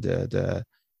and the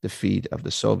defeat of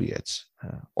the Soviets.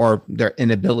 or their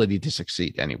inability to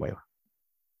succeed anyway?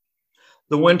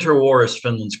 The Winter War is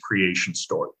Finland's creation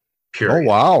story. Period. Oh,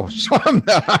 wow. So I'm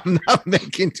not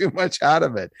making too much out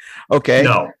of it. Okay.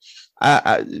 No.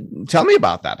 Tell me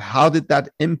about that. How did that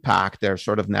impact their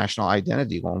sort of national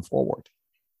identity going forward?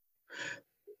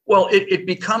 Well, it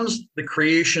becomes the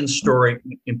creation story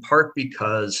in part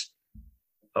because,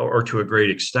 or to a great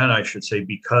extent, I should say,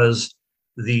 because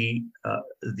the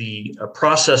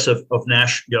process of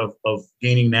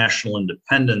gaining national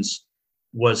independence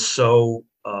was so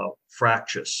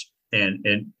fractious,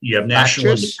 and you have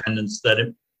national independence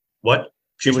that what?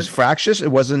 It was fractious.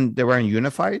 It wasn't. They weren't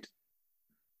unified.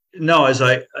 No, as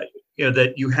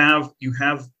that you have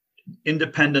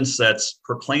independence that's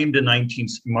proclaimed in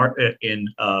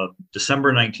December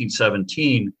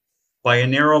 1917 by a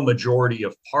narrow majority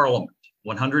of Parliament,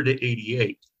 100 to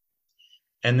 88,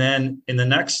 and then in the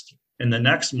next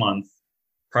month,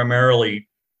 primarily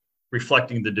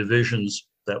reflecting the divisions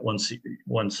that one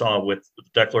saw with the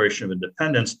Declaration of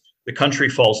Independence, the country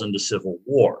falls into civil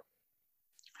war.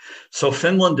 So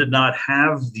Finland did not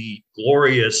have the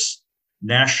glorious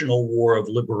national war of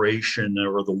liberation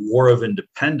or the war of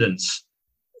independence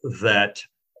that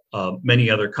many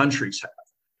other countries have.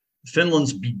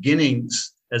 Finland's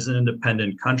beginnings as an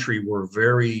independent country were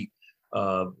very,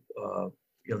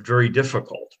 very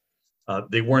difficult.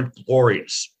 They weren't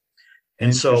glorious.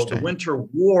 And so the Winter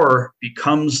War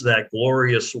becomes that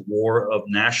glorious war of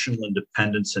national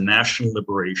independence and national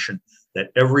liberation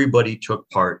that everybody took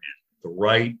part in, the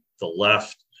right, the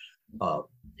left,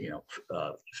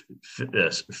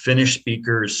 Finnish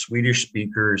speakers, Swedish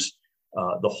speakers,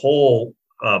 the whole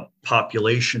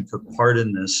population took part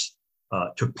in this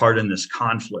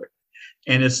conflict.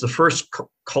 And it's the first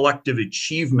collective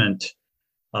achievement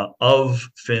of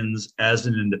Finns as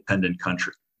an independent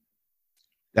country.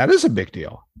 That is a big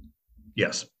deal.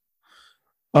 Yes.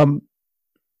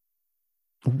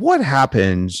 What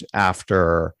happens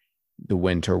after the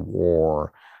Winter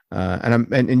War?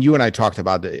 And you and I talked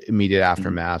about the immediate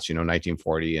aftermaths,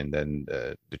 1940, and then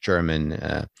the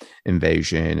German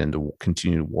invasion and the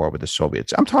continued war with the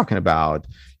Soviets. I'm talking about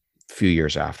a few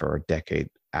years after, or a decade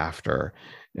after.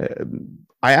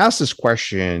 I asked this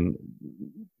question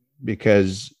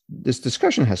because this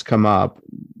discussion has come up.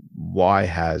 Why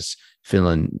has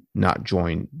Finland not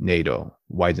joined NATO?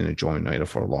 Why didn't it join NATO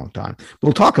for a long time?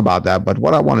 We'll talk about that. But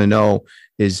what I want to know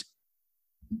is,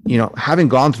 having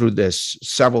gone through this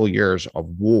several years of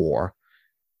war,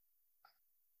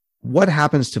 what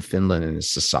happens to Finland and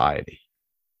its society?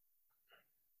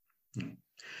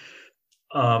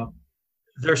 There are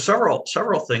several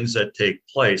things that take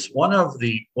place. One of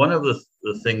the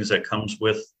things that comes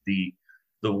with the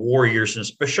war years, and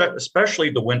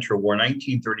especially the Winter War,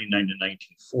 1939 to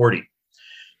 1940,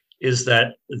 is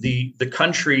that the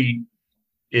country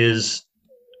is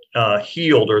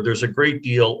healed, or there's a great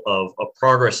deal of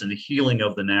progress in the healing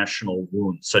of the national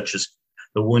wounds, such as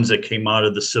the wounds that came out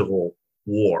of the Civil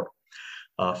War.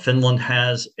 Finland's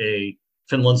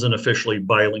an officially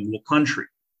bilingual country.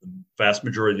 The vast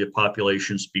majority of the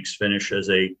population speaks Finnish as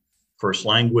a first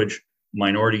language.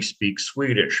 Minority speaks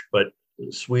Swedish, but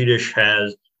Swedish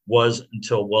was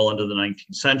until well into the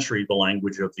 19th century the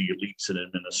language of the elites and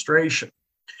administration.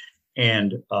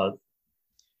 And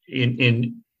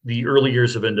in the early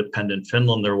years of independent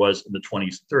Finland, there was in the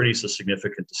 20s and 30s a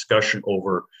significant discussion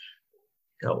over,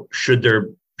 should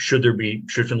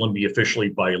Finland be officially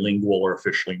bilingual or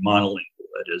officially monolingual,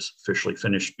 that is, officially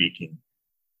Finnish speaking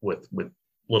with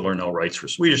little or no rights for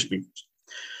Swedish speakers.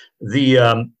 The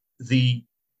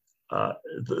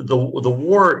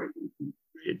war,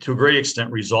 to a great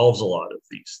extent, resolves a lot of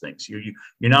these things. You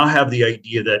now have the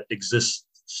idea that exists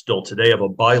still today of a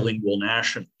bilingual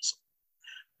nationalism.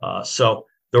 So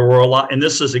there were a lot, and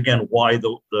this is again why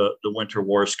the Winter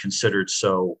War is considered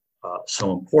so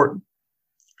important.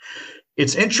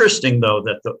 It's interesting, though,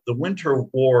 that the Winter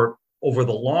War over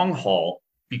the long haul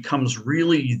becomes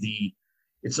really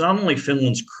it's not only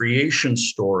Finland's creation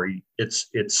story, it's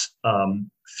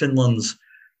Finland's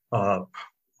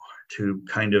to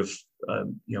kind of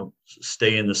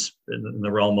stay in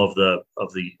the realm of the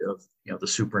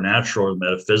supernatural or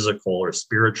metaphysical or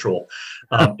spiritual.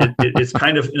 It's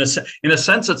kind of in a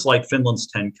sense it's like Finland's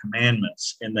 10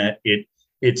 Commandments, in that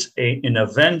it's an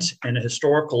event and a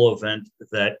historical event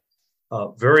that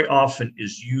very often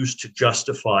is used to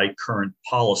justify current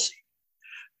policy,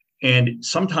 and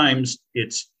sometimes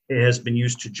it has been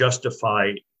used to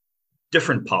justify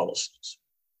different policies.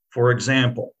 For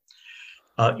example,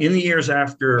 in the years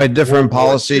after, by different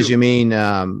policies, you mean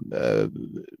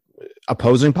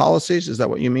opposing policies? Is that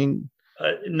what you mean?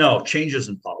 No, changes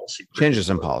in policy. Changes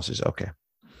in policies. Okay.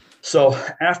 So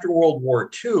after World War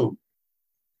II,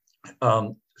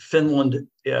 Finland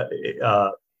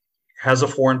has a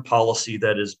foreign policy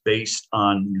that is based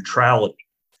on neutrality,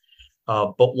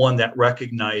 but one that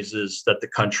recognizes that the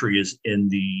country is in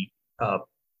the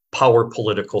power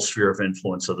political sphere of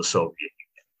influence of the Soviet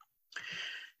Union.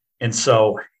 And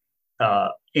so,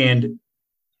 and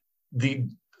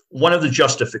one of the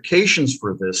justifications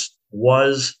for this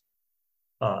was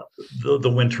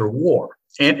the Winter War,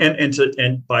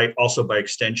 and by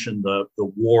extension the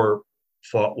war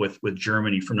fought with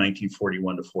Germany from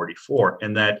 1941 to 44,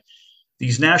 and that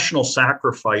these national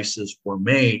sacrifices were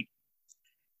made,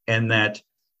 and that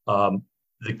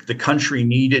the country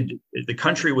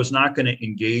was not going to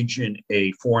engage in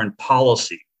a foreign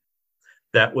policy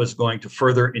that was going to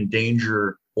further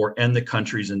endanger or end the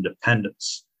country's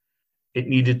independence. It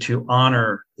needed to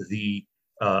honor the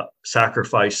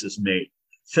sacrifices made.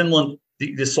 Finland,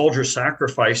 the soldiers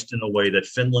sacrificed in a way that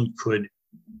Finland could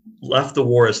left the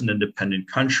war as an independent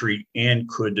country and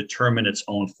could determine its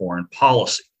own foreign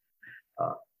policy.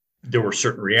 There were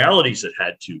certain realities it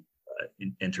had to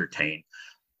entertain,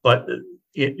 but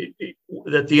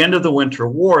at the end of the Winter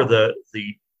War, the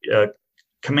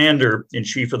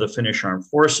commander-in-chief of the Finnish Armed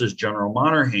Forces, General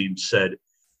Mannerheim, said,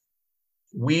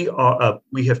 we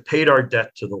have paid our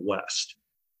debt to the West,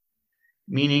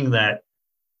 meaning that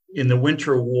in the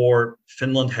Winter War,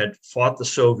 Finland had fought the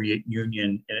Soviet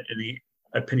Union, in the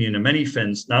opinion of many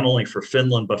Finns, not only for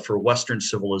Finland, but for Western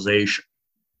civilization.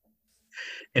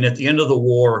 And at the end of the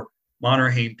war,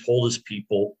 Mannerheim told his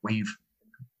people,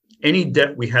 any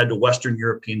debt we had to Western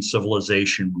European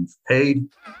civilization, we've paid.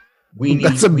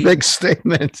 That's a big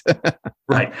statement.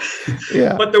 Right.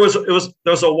 Yeah. But there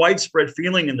was a widespread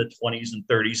feeling in the 20s and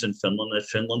 30s in Finland that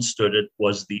Finland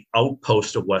was the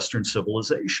outpost of Western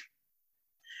civilization.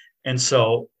 And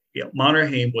so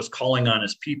Mannerheim was calling on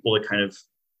his people to kind of,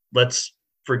 let's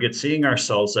forget seeing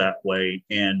ourselves that way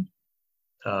and,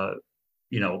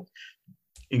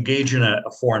 engage in a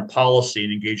foreign policy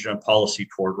and engage in a policy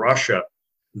toward Russia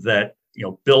that,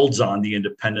 builds on the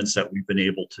independence that we've been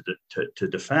able to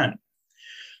defend.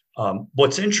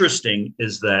 What's interesting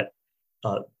is that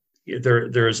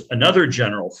there's another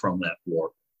general from that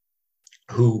war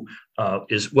who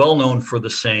is well known for the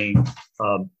saying,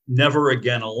 never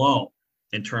again alone,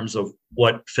 in terms of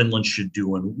what Finland should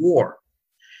do in war.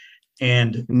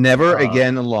 And never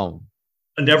again alone.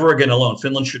 Never again alone.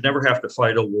 Finland should never have to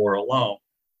fight a war alone.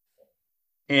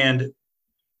 And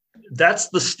that's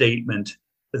the statement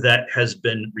that has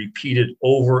been repeated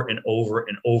over and over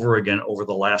and over again over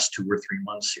the last 2 or 3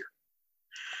 months here.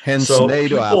 Hence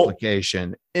NATO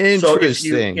application.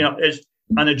 Interesting. So as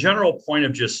on a general point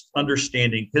of just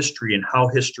understanding history and how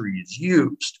history is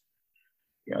used,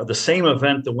 the same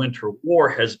event, the Winter War,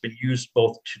 has been used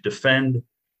both to defend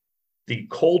the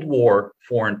Cold War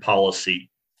foreign policy,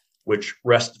 which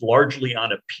rested largely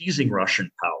on appeasing Russian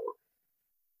power.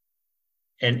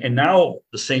 And now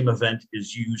the same event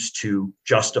is used to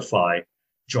justify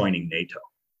joining NATO.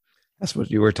 That's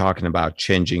what you were talking about,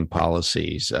 changing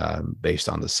policies based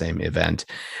on the same event.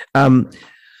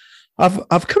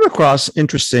 I've come across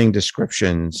interesting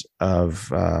descriptions of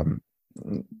the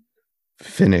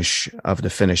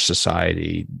Finnish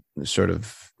society, sort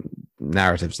of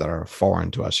narratives that are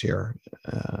foreign to us here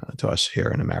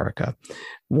in America.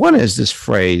 One is this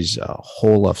phrase,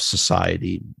 whole of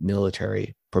society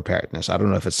military preparedness. I don't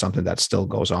know if it's something that still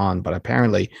goes on, but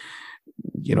apparently,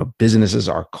 businesses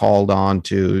are called on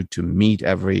to meet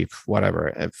every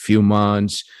a few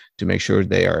months to make sure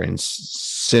they are in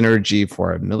synergy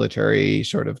for a military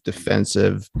sort of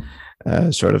defensive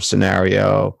sort of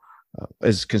scenario.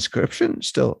 Is conscription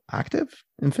still active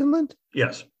in Finland?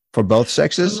 Yes. For both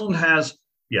sexes?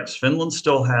 Finland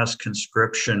still has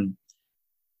conscription,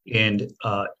 and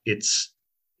it's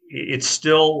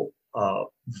still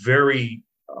very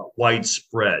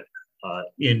widespread.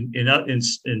 In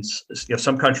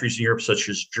some countries in Europe, such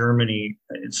as Germany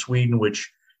and Sweden,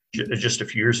 which just a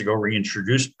few years ago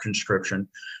reintroduced conscription.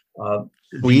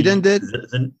 Sweden did?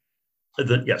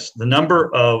 Yes, the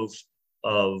number of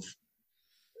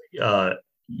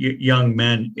young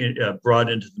men brought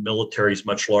into the military is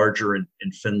much larger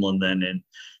in Finland than in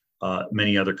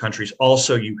many other countries.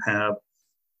 Also, you have,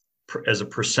 as a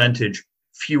percentage,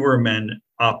 fewer men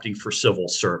opting for civil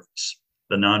service,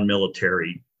 the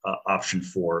non-military option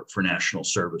for national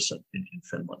service in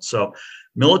Finland. So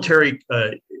military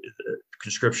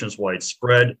conscription is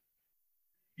widespread.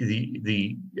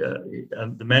 The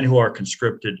men who are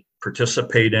conscripted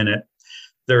participate in it.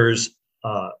 There's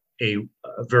a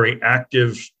very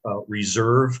active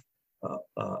reserve,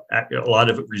 a lot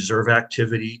of reserve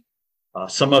activity.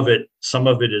 Some of it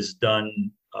is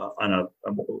done kind of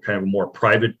a more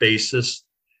private basis,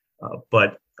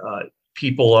 but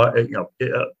people are,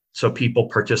 so people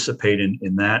participate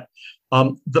in that.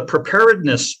 The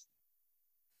preparedness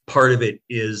part of it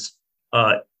is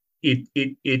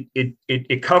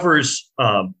it covers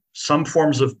some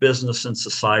forms of business and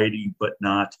society, but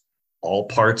not all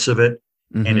parts of it,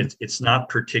 and it's not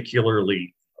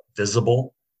particularly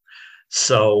visible.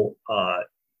 So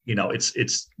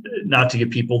it's not to give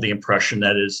people the impression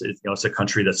that it's a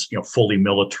country that's fully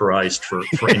militarized for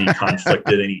any conflict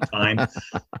at any time.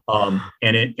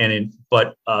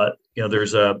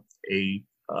 There's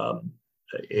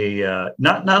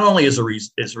not only as a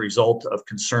result of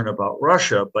concern about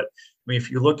Russia, but I mean,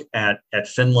 if you look at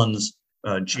Finland's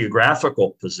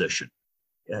geographical position,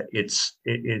 it's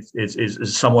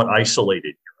somewhat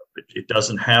isolated. It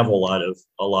doesn't have a lot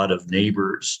of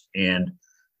neighbors, and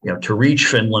to reach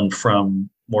Finland from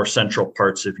more central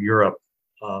parts of Europe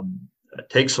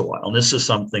takes a while. And this is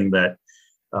something that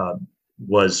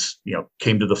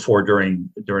came to the fore during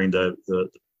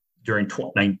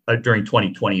 2020 and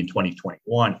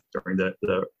 2021, during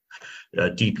the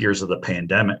deep years of the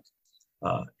pandemic,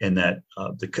 and that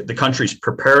the country's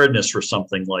preparedness for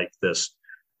something like this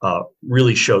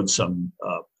really showed some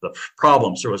the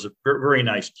problems. There was a very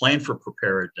nice plan for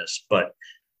preparedness, but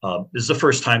this is the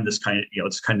first time this kind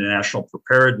of national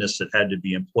preparedness that had to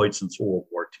be employed since World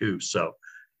War II. So,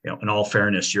 in all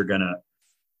fairness, you're gonna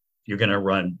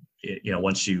run.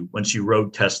 Once you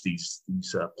road test these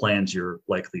plans, you're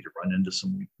likely to run into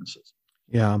some weaknesses.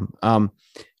 Yeah. I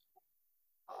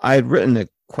had written a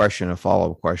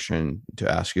follow-up question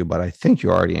to ask you, but I think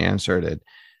you already answered it.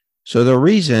 So the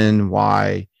reason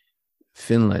why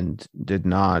Finland did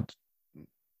not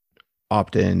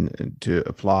opt in to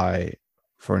apply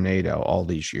for NATO all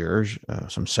these years,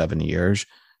 some 7 years,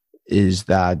 is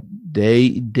that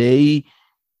they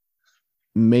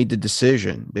made the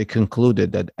decision. They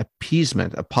concluded that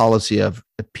appeasement, a policy of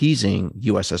appeasing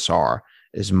USSR,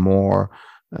 is more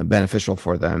beneficial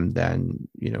for them than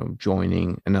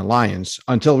joining an alliance.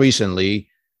 Until recently,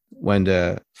 when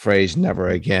the phrase "never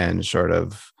again" sort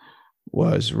of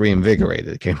was reinvigorated,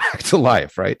 it came back to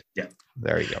life, right? Yeah,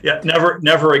 there you go. Yeah,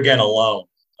 never again alone.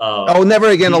 Never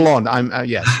again alone.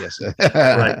 Yes.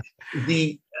 Right.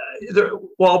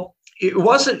 It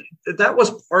wasn't. That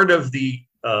was part of the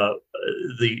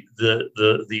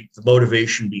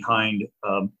motivation behind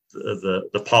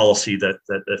the policy that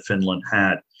Finland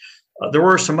had. There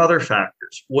were some other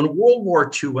factors. When World War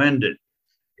II ended,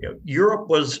 Europe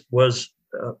was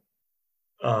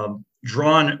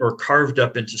drawn or carved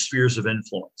up into spheres of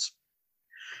influence.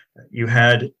 You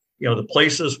had the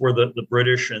places where the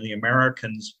British and the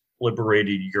Americans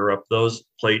liberated Europe, those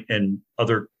played, and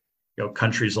other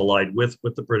countries allied with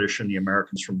the British and the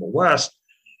Americans from the West.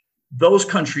 Those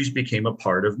countries became a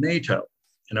part of NATO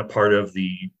and a part of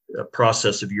the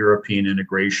process of European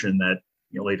integration that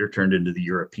later turned into the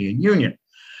European Union.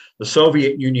 The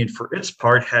Soviet Union, for its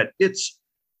part, had its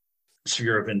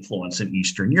sphere of influence in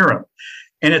Eastern Europe.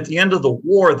 And at the end of the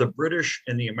war, the British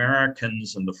and the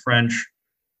Americans and the French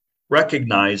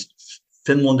recognized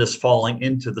Finland as falling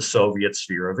into the Soviet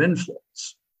sphere of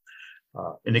influence.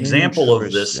 An example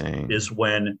of this is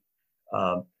when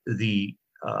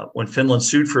Finland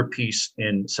sued for peace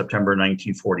in September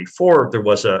 1944, there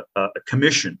was a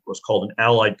commission. It was called an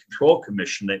Allied Control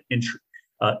Commission that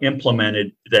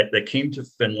implemented that came to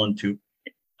Finland to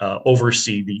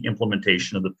oversee the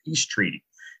implementation of the peace treaty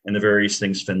and the various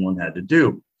things Finland had to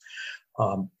do.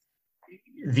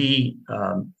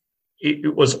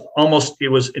 It was almost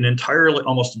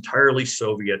entirely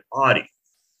Soviet body.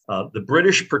 The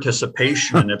British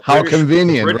participation in it. How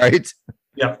convenient, right?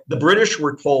 Yeah, the British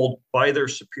were told by their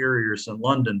superiors in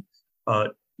London,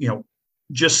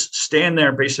 just stand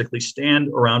there, basically stand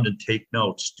around and take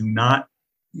notes. Do not,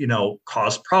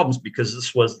 cause problems, because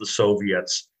this was the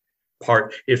Soviets'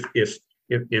 part. If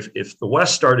the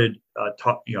West started,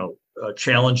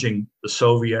 challenging the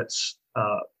Soviets'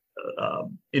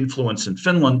 influence in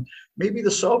Finland, maybe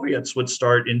the Soviets would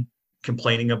start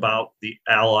complaining about the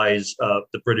allies,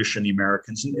 the British and the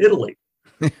Americans in Italy.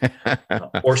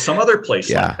 Or some other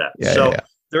place like that.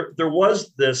 There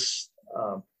was this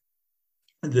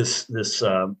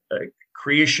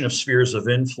creation of spheres of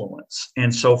influence,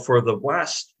 and so for the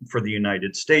West, for the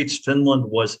United States, Finland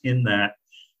was in that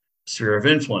sphere of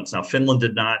influence. Now, Finland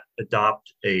did not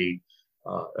adopt a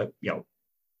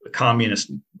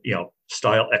communist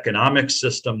style economic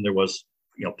system. There was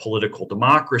political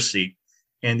democracy,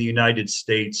 and the United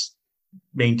States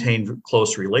maintained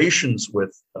close relations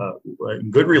with,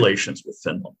 good relations with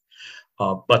Finland.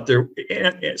 But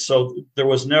so there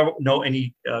was no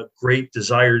any great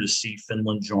desire to see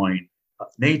Finland join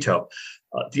NATO.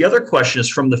 The other question is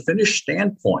from the Finnish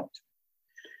standpoint.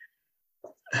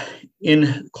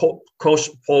 In Cold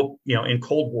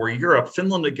War Europe,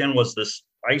 Finland again was this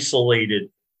isolated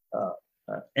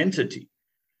entity.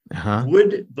 Uh-huh.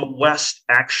 Would the West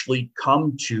actually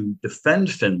come to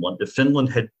defend Finland if Finland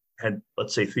had,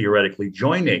 let's say, theoretically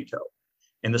joined NATO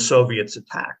and the Soviets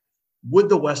attacked? Would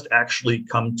the West actually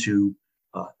come to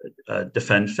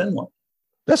defend Finland?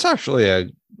 That's actually a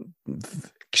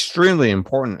extremely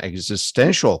important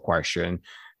existential question.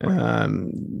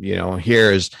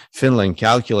 Here's Finland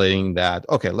calculating that,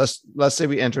 okay, let's say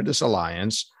we enter this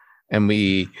alliance and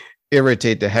we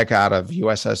irritate the heck out of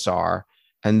USSR.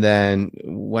 And then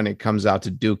when it comes out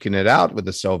to duking it out with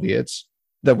the Soviets,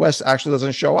 the West actually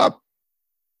doesn't show up.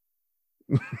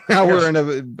 Now we're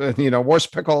in a worse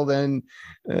pickle than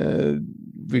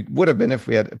we would have been if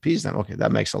we had appeased them. Okay,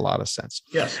 that makes a lot of sense.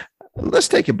 Yes. Let's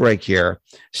take a break here.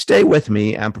 Stay with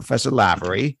me and Professor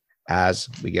Lavery as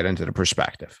we get into the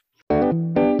perspective.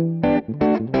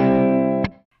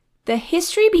 The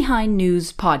History Behind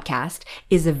News podcast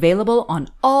is available on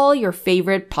all your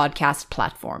favorite podcast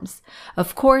platforms.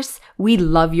 Of course, we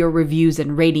love your reviews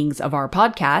and ratings of our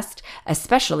podcast,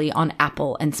 especially on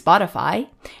Apple and Spotify.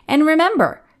 And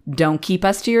remember, don't keep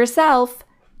us to yourself.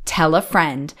 Tell a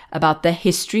friend about the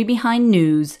History Behind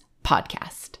News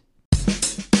podcast.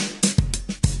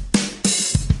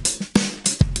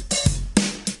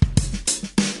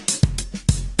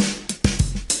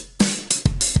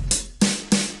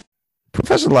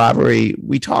 Professor Lavery,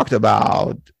 we talked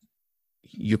about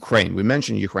Ukraine. We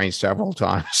mentioned Ukraine several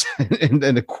times in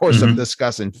the course of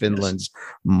discussing Finland's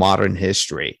modern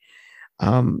history.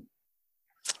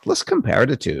 Let's compare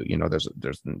the two.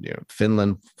 There's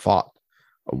Finland fought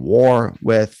a war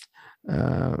with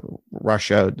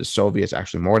Russia, the Soviets,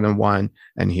 actually more than one,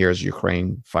 and here's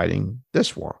Ukraine fighting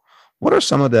this war. What are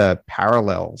some of the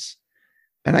parallels?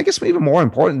 And I guess even more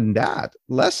important than that,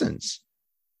 lessons.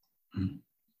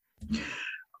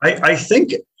 I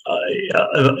think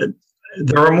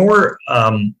there are more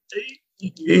in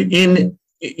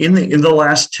the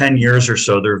last 10 years or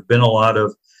so. There have been a lot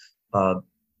of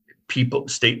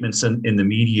statements in the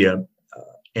media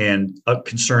and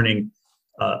concerning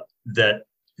that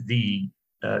the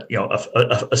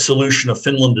a solution of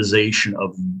Finlandization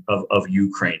of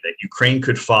Ukraine, that Ukraine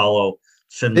could follow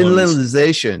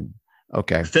Finlandization.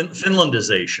 Okay.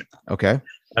 Finlandization. Okay.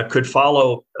 Could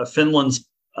follow Finland's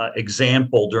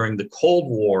example during the Cold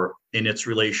War in its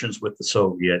relations with the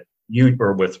Soviet Union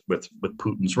or with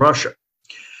Putin's Russia.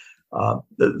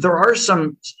 There are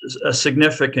some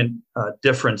significant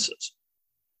differences.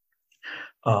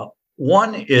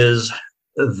 One is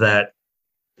that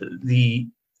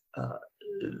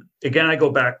again, I go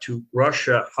back to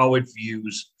Russia, how it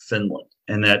views Finland,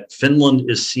 and that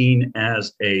Finland is seen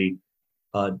as a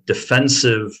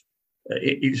defensive.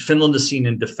 Finland is seen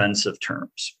in defensive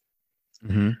terms.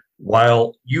 Mm-hmm.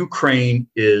 While Ukraine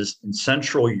is in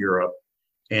Central Europe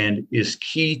and is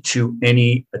key to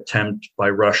any attempt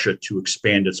by Russia to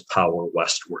expand its power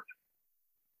westward.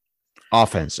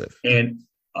 Offensive. And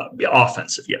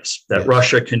offensive, yes. That yes.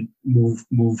 Russia can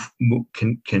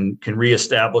can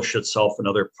reestablish itself in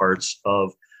other parts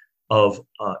of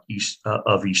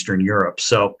Eastern Europe.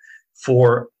 So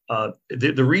for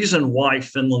the reason why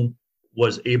Finland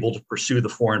was able to pursue the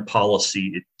foreign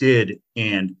policy it did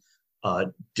and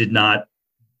did not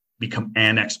become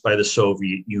annexed by the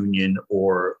Soviet Union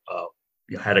or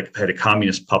had a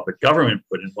communist puppet government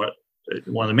put in.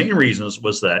 One of the main reasons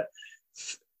was that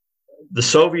the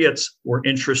Soviets were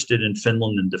interested in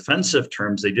Finland in defensive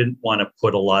terms. They didn't want to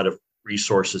put a lot of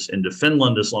resources into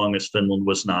Finland as long as Finland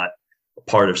was not a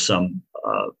part of some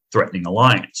threatening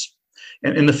alliance.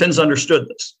 And the Finns understood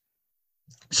this.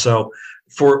 So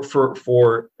for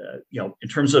in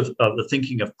terms of the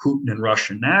thinking of Putin and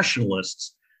Russian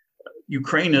nationalists,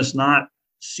 Ukraine is not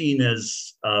seen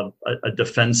as a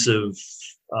defensive.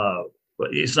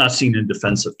 It's not seen in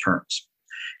defensive terms.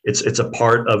 It's a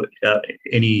part of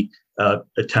any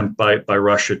attempt by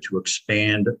Russia to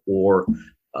expand or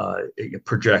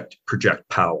project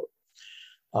power.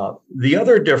 The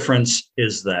other difference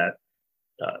is that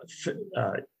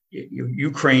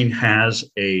Ukraine has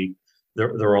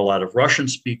there are a lot of Russian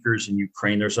speakers in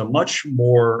Ukraine. There's a much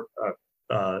more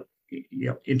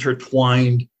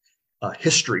intertwined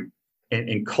history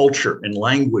and culture and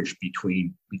language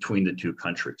between the two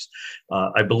countries.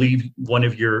 I believe one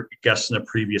of your guests in a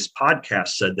previous podcast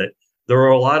said that there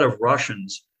are a lot of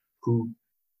Russians who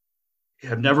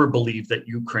have never believed that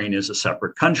Ukraine is a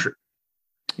separate country.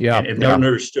 Yeah, and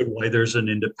understood why there's an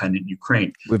independent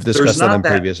Ukraine. We've discussed that in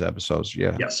previous episodes.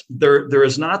 Yeah. Yes, there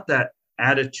is not that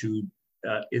attitude.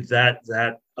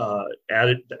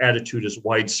 Attitude is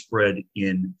widespread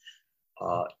in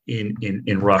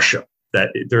Russia. That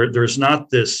there's not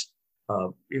this.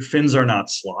 Finns are not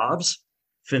Slavs.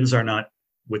 Finns are not,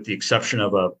 with the exception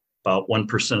of about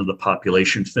 1% of the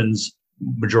population.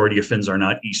 Majority of Finns are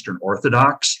not Eastern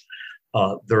Orthodox.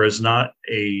 There is not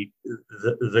the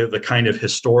kind of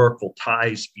historical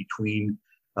ties between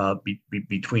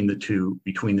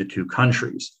the two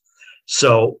countries.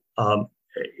 So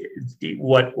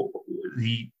what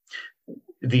the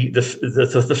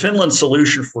Finland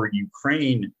solution for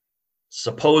Ukraine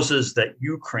supposes that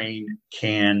Ukraine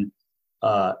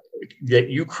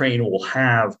will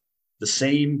have the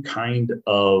same kind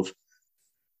of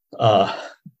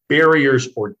barriers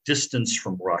or distance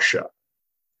from Russia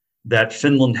that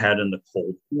Finland had in the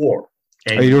Cold War.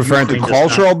 And are you referring to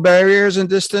cultural barriers and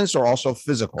distance, or also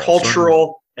physical?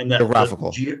 Cultural and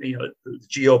geographical,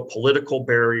 geopolitical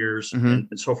barriers, and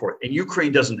so forth. And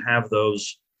Ukraine doesn't have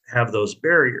those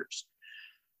barriers.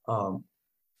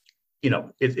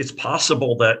 It's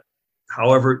possible that,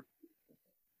 however,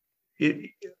 in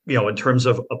terms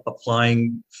of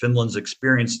applying Finland's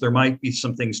experience, there might be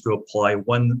some things to apply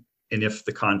when and if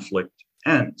the conflict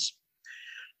ends.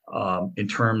 In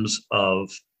terms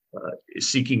of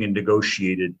seeking a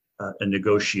negotiated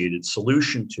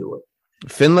solution to it.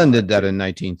 Finland did that in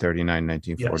 1939,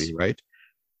 1940, yes. Right?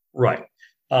 Right.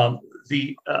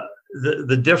 The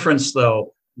difference,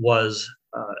 though, was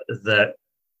that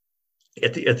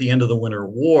at the end of the Winter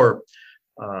War,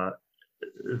 the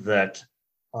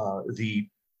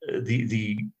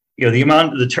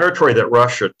territory that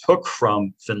Russia took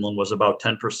from Finland was about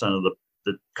 10% of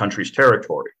the country's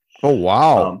territory. Oh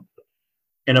wow!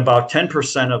 And about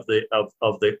 10% of the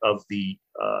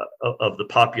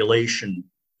population,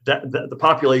 the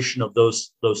population of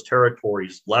those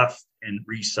territories left and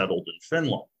resettled in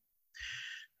Finland.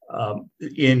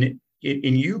 In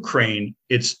Ukraine,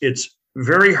 it's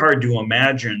very hard to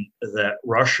imagine that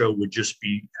Russia would just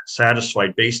be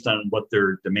satisfied based on what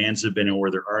their demands have been and where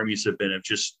their armies have been, of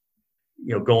just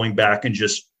going back and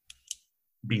just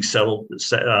being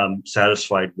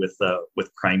satisfied with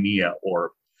Crimea,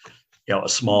 or a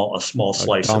small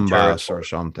slice of territory or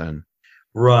something.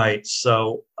 Right.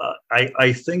 So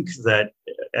I think that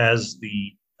as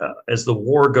the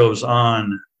war goes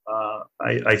on,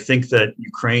 I think that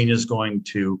Ukraine is going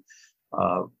to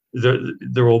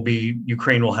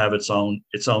Ukraine will have its own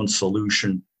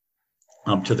solution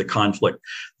to the conflict.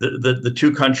 The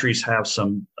two countries have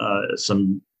some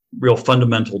real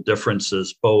fundamental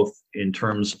differences, both in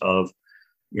terms of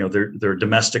their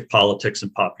domestic politics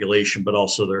and population, but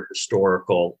also their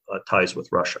historical ties with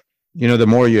Russia. The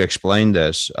more you explain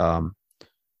this,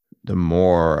 the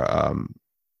more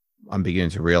I'm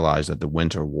beginning to realize that the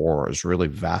Winter War is really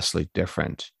vastly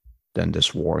different than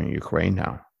this war in Ukraine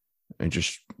now. And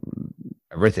just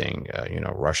everything,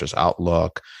 Russia's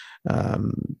outlook,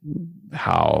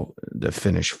 how the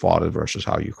Finnish fought it versus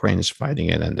how Ukraine is fighting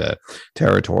it, and the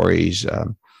territories.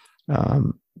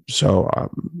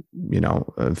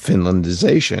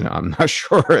 Finlandization, I'm not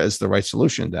sure is the right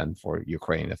solution then for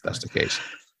Ukraine, if that's the case.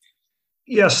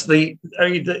 Yes, in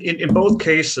both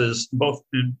cases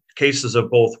of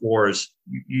both wars,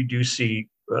 you do see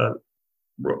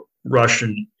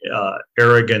Russian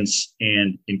arrogance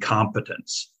and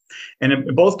incompetence, and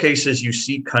in both cases, you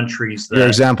see countries that. Your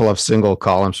example of single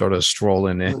column sort of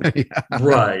strolling in,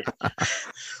 right?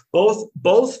 In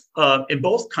both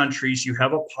countries, you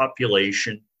have a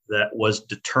population that was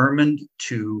determined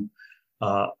to,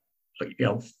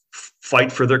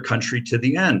 fight for their country to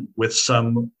the end, with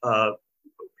some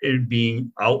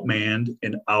being outmanned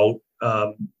and outgunned,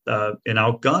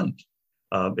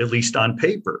 at least on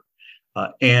paper.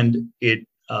 And it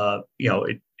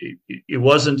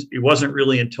wasn't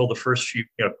really until the first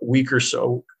week or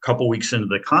so, couple weeks into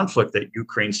the conflict, that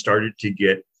Ukraine started to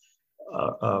get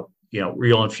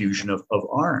real infusion of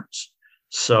arms.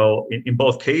 So in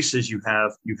both cases, you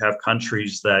have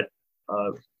countries that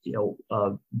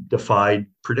defied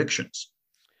predictions,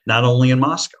 not only in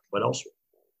Moscow but elsewhere.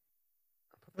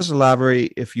 Professor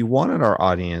Lavery, if you wanted our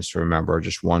audience to remember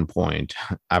just one point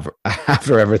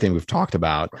after everything we've talked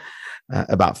about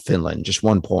Finland, just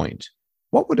one point,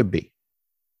 what would it be?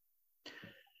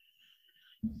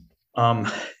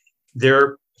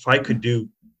 If I could do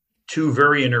two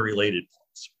very interrelated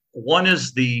points. One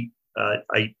is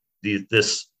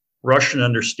this Russian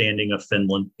understanding of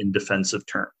Finland in defensive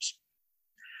terms.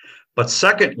 But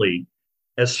secondly,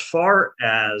 as far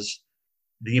as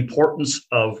the importance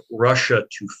of Russia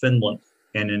to Finland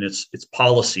and in its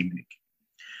policy making.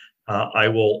 I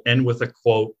will end with a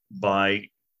quote by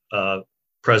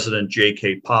President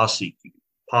J.K. Paasikivi.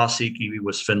 Paasikivi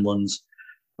was Finland's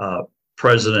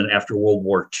president after World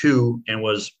War II and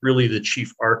was really the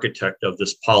chief architect of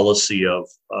this policy of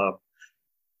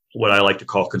what I like to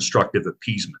call constructive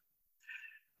appeasement.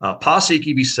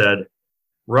 Paasikivi said,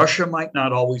 "Russia might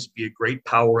not always be a great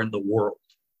power in the world,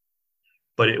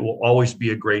 but it will always be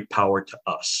a great power to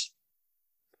us."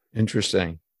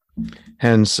 Interesting.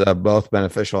 Hence, both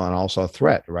beneficial and also a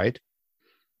threat, right?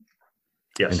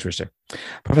 Yes. Interesting.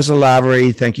 Professor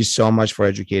Lavery, thank you so much for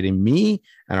educating me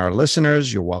and our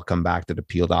listeners. You're welcome back to the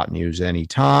Peel.News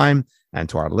anytime. And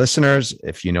to our listeners,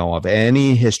 if you know of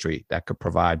any history that could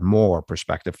provide more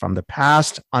perspective from the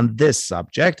past on this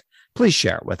subject, please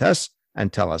share it with us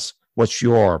and tell us what's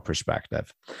your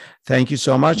perspective. Thank you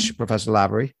so much, Professor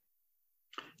Lavery.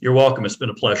 You're welcome. It's been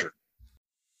a pleasure.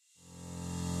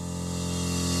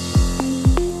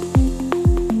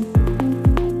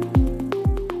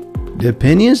 The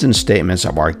opinions and statements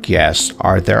of our guests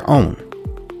are their own.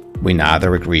 We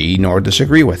neither agree nor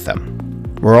disagree with them.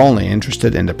 We're only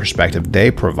interested in the perspective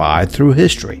they provide through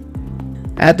history.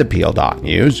 At the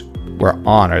Peel.News, we're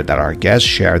honored that our guests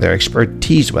share their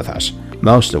expertise with us,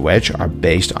 most of which are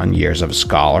based on years of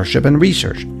scholarship and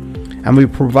research, and we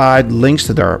provide links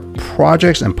to their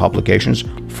projects and publications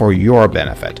for your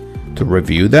benefit, to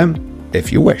review them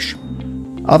if you wish.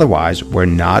 Otherwise, we're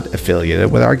not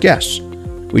affiliated with our guests.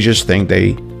 We just think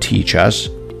they teach us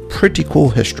pretty cool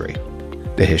history,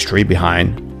 the history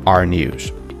behind our news.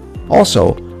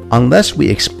 Also, unless we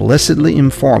explicitly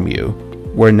inform you,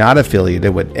 we're not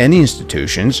affiliated with any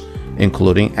institutions,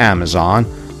 including Amazon,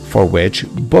 for which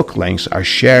book links are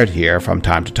shared here from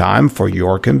time to time for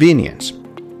your convenience.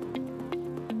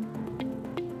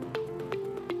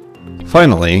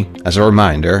 Finally, as a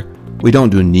reminder, we don't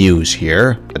do news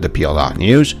here at the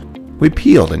Peel.News. We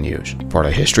peel the news for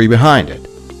the history behind it.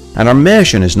 And our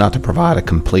mission is not to provide a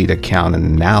complete account and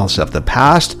analysis of the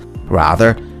past,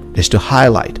 rather, is to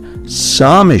highlight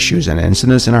some issues and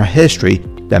incidents in our history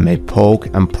that may poke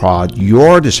and prod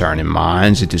your discerning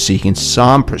minds into seeking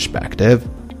some perspective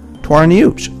to our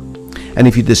news. And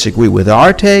if you disagree with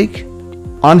our take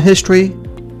on history,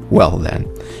 well then,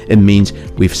 it means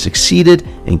we've succeeded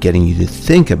in getting you to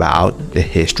think about the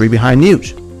history behind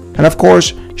news. And of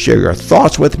course, share your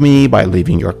thoughts with me by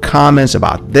leaving your comments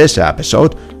about this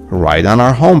episode right on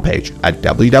our homepage at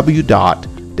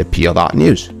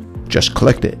www.thepeel.news. Just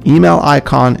click the email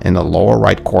icon in the lower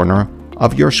right corner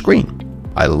of your screen.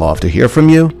 I love to hear from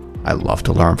you. I love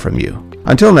to learn from you.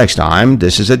 Until next time,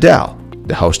 this is Adele,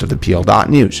 the host of the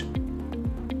Peel.News.